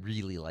the end, I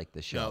really liked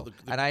the show,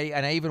 and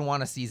I even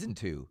want a season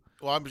 2.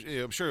 Well,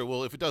 I'm sure.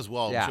 Well, if it does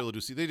well, I'm sure they'll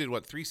do. They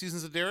did 3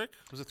 seasons of Derek?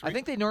 Was it 3? I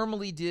think they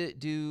normally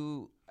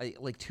do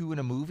like 2 in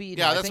a movie.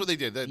 Yeah, that's what they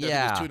did. That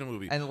was 2 in a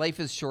movie. And Life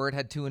is Short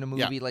had 2 in a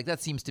movie. Yeah. Like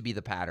that seems to be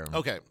the pattern.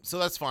 Okay, so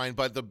that's fine.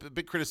 But the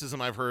big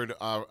criticism I've heard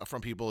from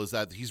people is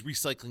that he's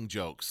recycling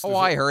jokes.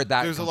 I heard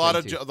that. There's a lot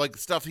of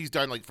stuff he's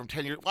done from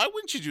 10 years. Why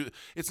wouldn't you do?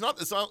 It's not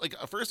like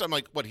at first I'm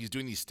like, what? He's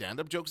doing these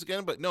stand-up jokes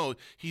again? But no,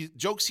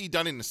 jokes he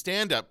done in the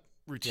stand-up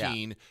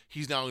routine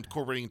he's now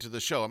incorporating into the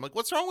show. I'm like,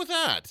 what's wrong with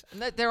that?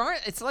 And there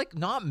aren't. It's like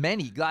not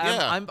many.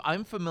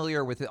 I'm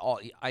familiar with it all.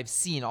 I've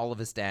seen all of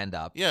his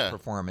stand-up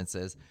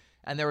performances,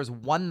 and there was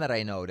one that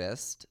I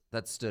noticed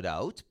that stood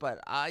out, but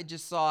I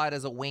just saw it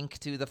as a wink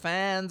to the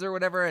fans or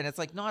whatever, and it's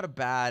like not a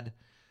bad.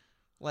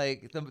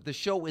 Like the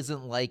show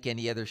isn't like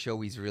any other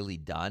show he's really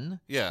done.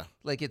 Yeah,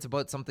 like it's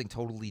about something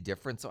totally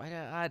different. So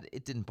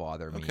it didn't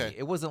bother me. Okay.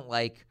 It wasn't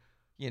like.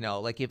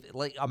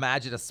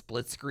 Imagine a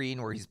split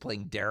screen where he's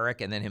playing Derek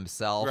and then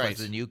himself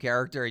as a new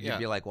character, and you'd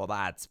be like, well,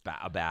 that's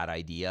a bad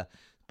idea.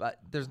 But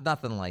there's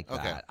nothing like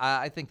that.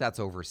 I think that's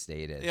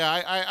overstated.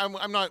 Yeah,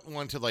 I'm not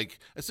one to like.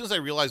 As soon as I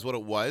realized what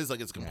it was, like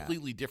it's a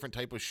completely different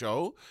type of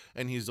show,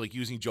 and he's like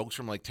using jokes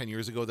from like 10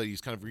 years ago that he's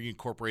kind of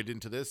reincorporated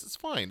into this. It's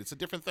fine. It's a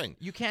different thing.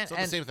 You can't. It's not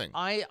the same thing.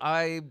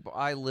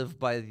 I live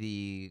by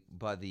the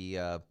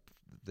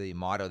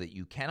motto that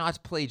you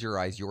cannot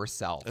plagiarize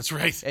yourself. That's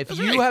right. If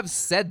you have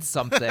said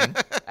something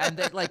and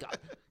that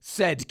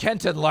said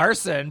Kenton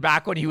Larson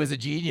back when he was a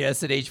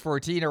genius at age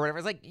 14 or whatever,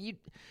 it's like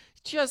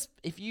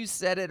if you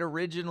said it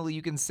originally,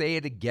 you can say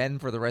it again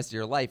for the rest of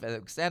your life.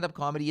 And stand-up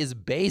comedy is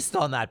based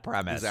on that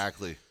premise.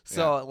 Exactly.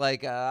 So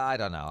I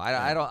don't know.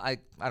 I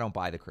don't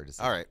buy the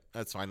criticism. All right,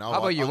 that's fine. How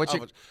about you?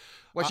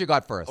 What you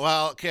got first?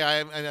 Well, okay,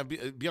 I'll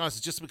be honest,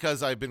 it's just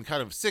because I've been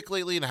kind of sick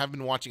lately and I haven't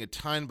been watching a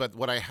ton, but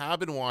what I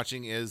have been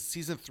watching is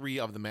season 3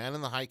 of The Man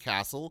in the High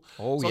Castle.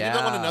 Oh, so I'll give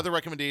that one another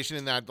recommendation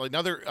in that,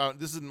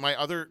 this is my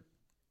other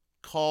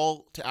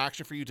call to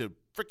action for you to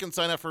freaking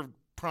sign up for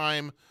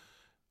Prime.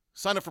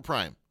 Sign up for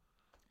Prime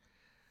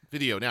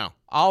Video now.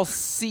 I'll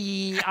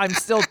see. I'm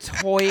still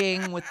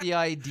toying with the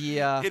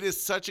idea. It is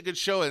such a good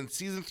show, and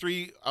season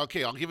 3.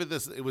 Okay, I'll give it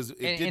this.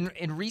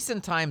 In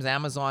recent times,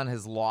 Amazon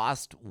has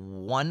lost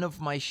one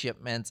of my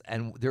shipments,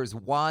 and there's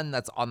one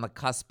that's on the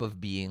cusp of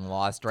being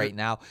lost right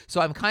now.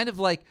 So I'm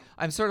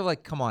sort of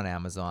like, come on,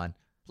 Amazon.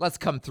 let's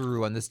come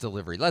through on this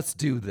delivery. Let's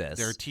do this.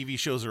 Their TV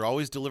shows are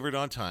always delivered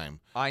on time.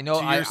 I know.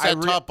 To your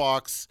set-top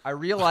box. I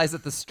realize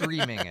that the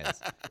streaming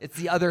is. It's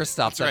the other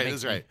stuff.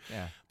 That's right.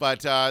 Yeah.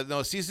 But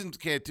no,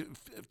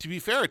 to be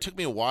fair, it took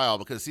me a while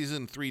because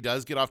season 3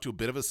 does get off to a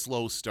bit of a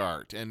slow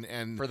start.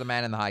 And for the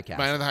Man in the High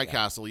Castle. Man in the High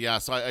Castle, yeah.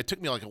 So it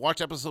took me I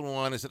watched episode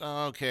 1. I said,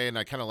 oh, okay, and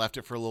I kind of left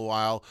it for a little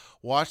while.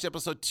 Watched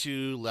episode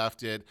 2,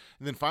 left it,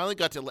 and then finally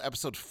got to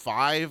episode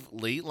 5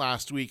 late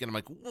last week, and I'm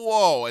like,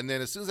 whoa! And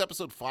then as soon as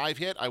episode 5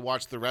 hit, I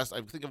watched the rest.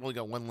 I think I've only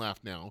got 1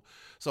 left now,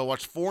 so I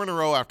watched 4 in a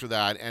row after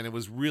that, and it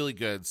was really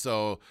good.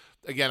 So.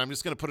 Again, I'm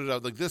just going to put it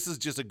out. Like, this is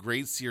just a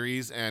great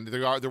series, and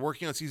they're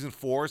working on season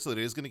 4, so it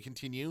is going to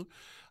continue.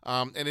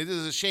 And it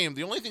is a shame.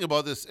 The only thing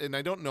about this, and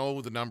I don't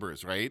know the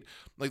numbers, right?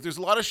 Like, there's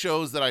a lot of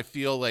shows that I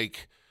feel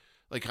like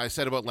I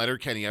said about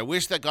Letterkenny, I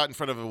wish that got in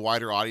front of a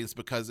wider audience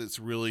because it's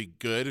really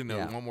good and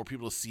I want more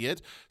people to see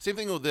it. Same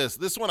thing with this.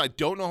 This one, I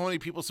don't know how many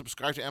people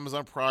subscribe to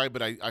Amazon Prime,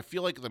 but I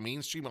feel like the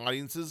mainstream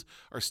audiences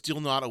are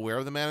still not aware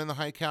of The Man in the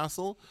High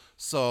Castle.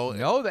 So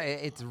no,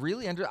 it's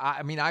really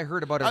I mean, I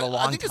heard about it a long time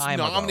ago. I think it's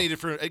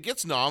nominated it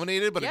gets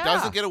nominated, but it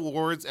doesn't get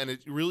awards, and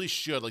it really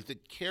should. Like, the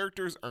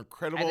characters are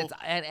incredible.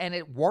 And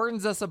it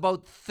warns us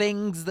about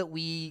things that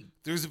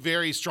there's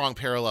very strong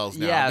parallels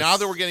now. Yes. Now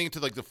that we're getting into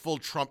like the full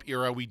Trump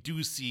era, we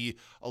do see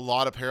a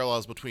lot of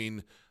parallels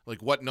between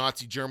like what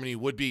Nazi Germany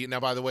would be. Now,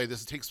 by the way,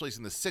 this takes place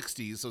in the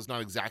 60s, so it's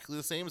not exactly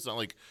the same. It's not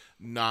like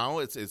now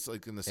it's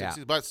like in the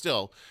 60s, but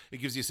still it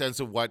gives you a sense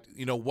of what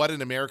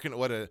an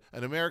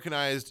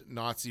Americanized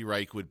Nazi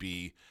Reich would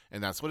be,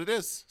 and that's what it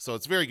is. So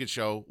it's a very good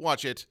show.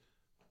 Watch it.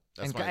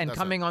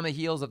 Coming on the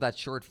heels of that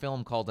short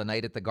film called A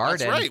Night at the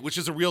Garden. That's right, which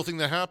is a real thing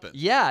that happened.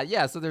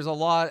 Yeah. So there's a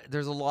lot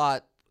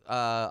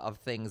of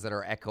things that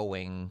are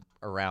echoing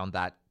around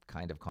that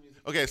kind of concept.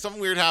 Okay,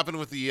 something weird happened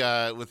with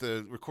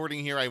the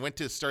recording here. I went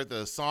to start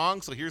the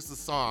song, so here's the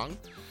song,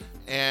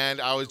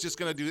 and I was just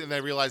gonna do it, and I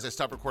realized I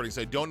stopped recording,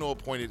 so I don't know what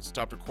point it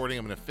stopped recording.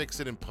 I'm gonna fix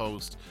it in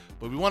post,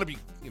 but we want to be,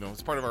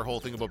 it's part of our whole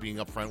thing about being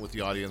upfront with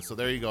the audience. So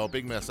there you go,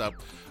 big mess up.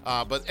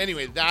 But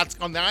anyway, that's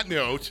on that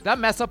note. That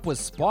mess up was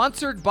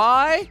sponsored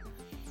by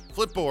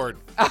Flipboard.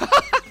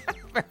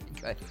 Very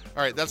good.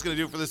 All right, that's going to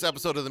do it for this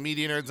episode of the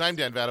Media Nerds. I'm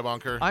Dan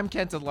Vadabonker. I'm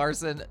Kenton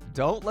Larson.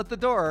 Don't let the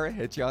door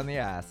hit you on the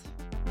ass.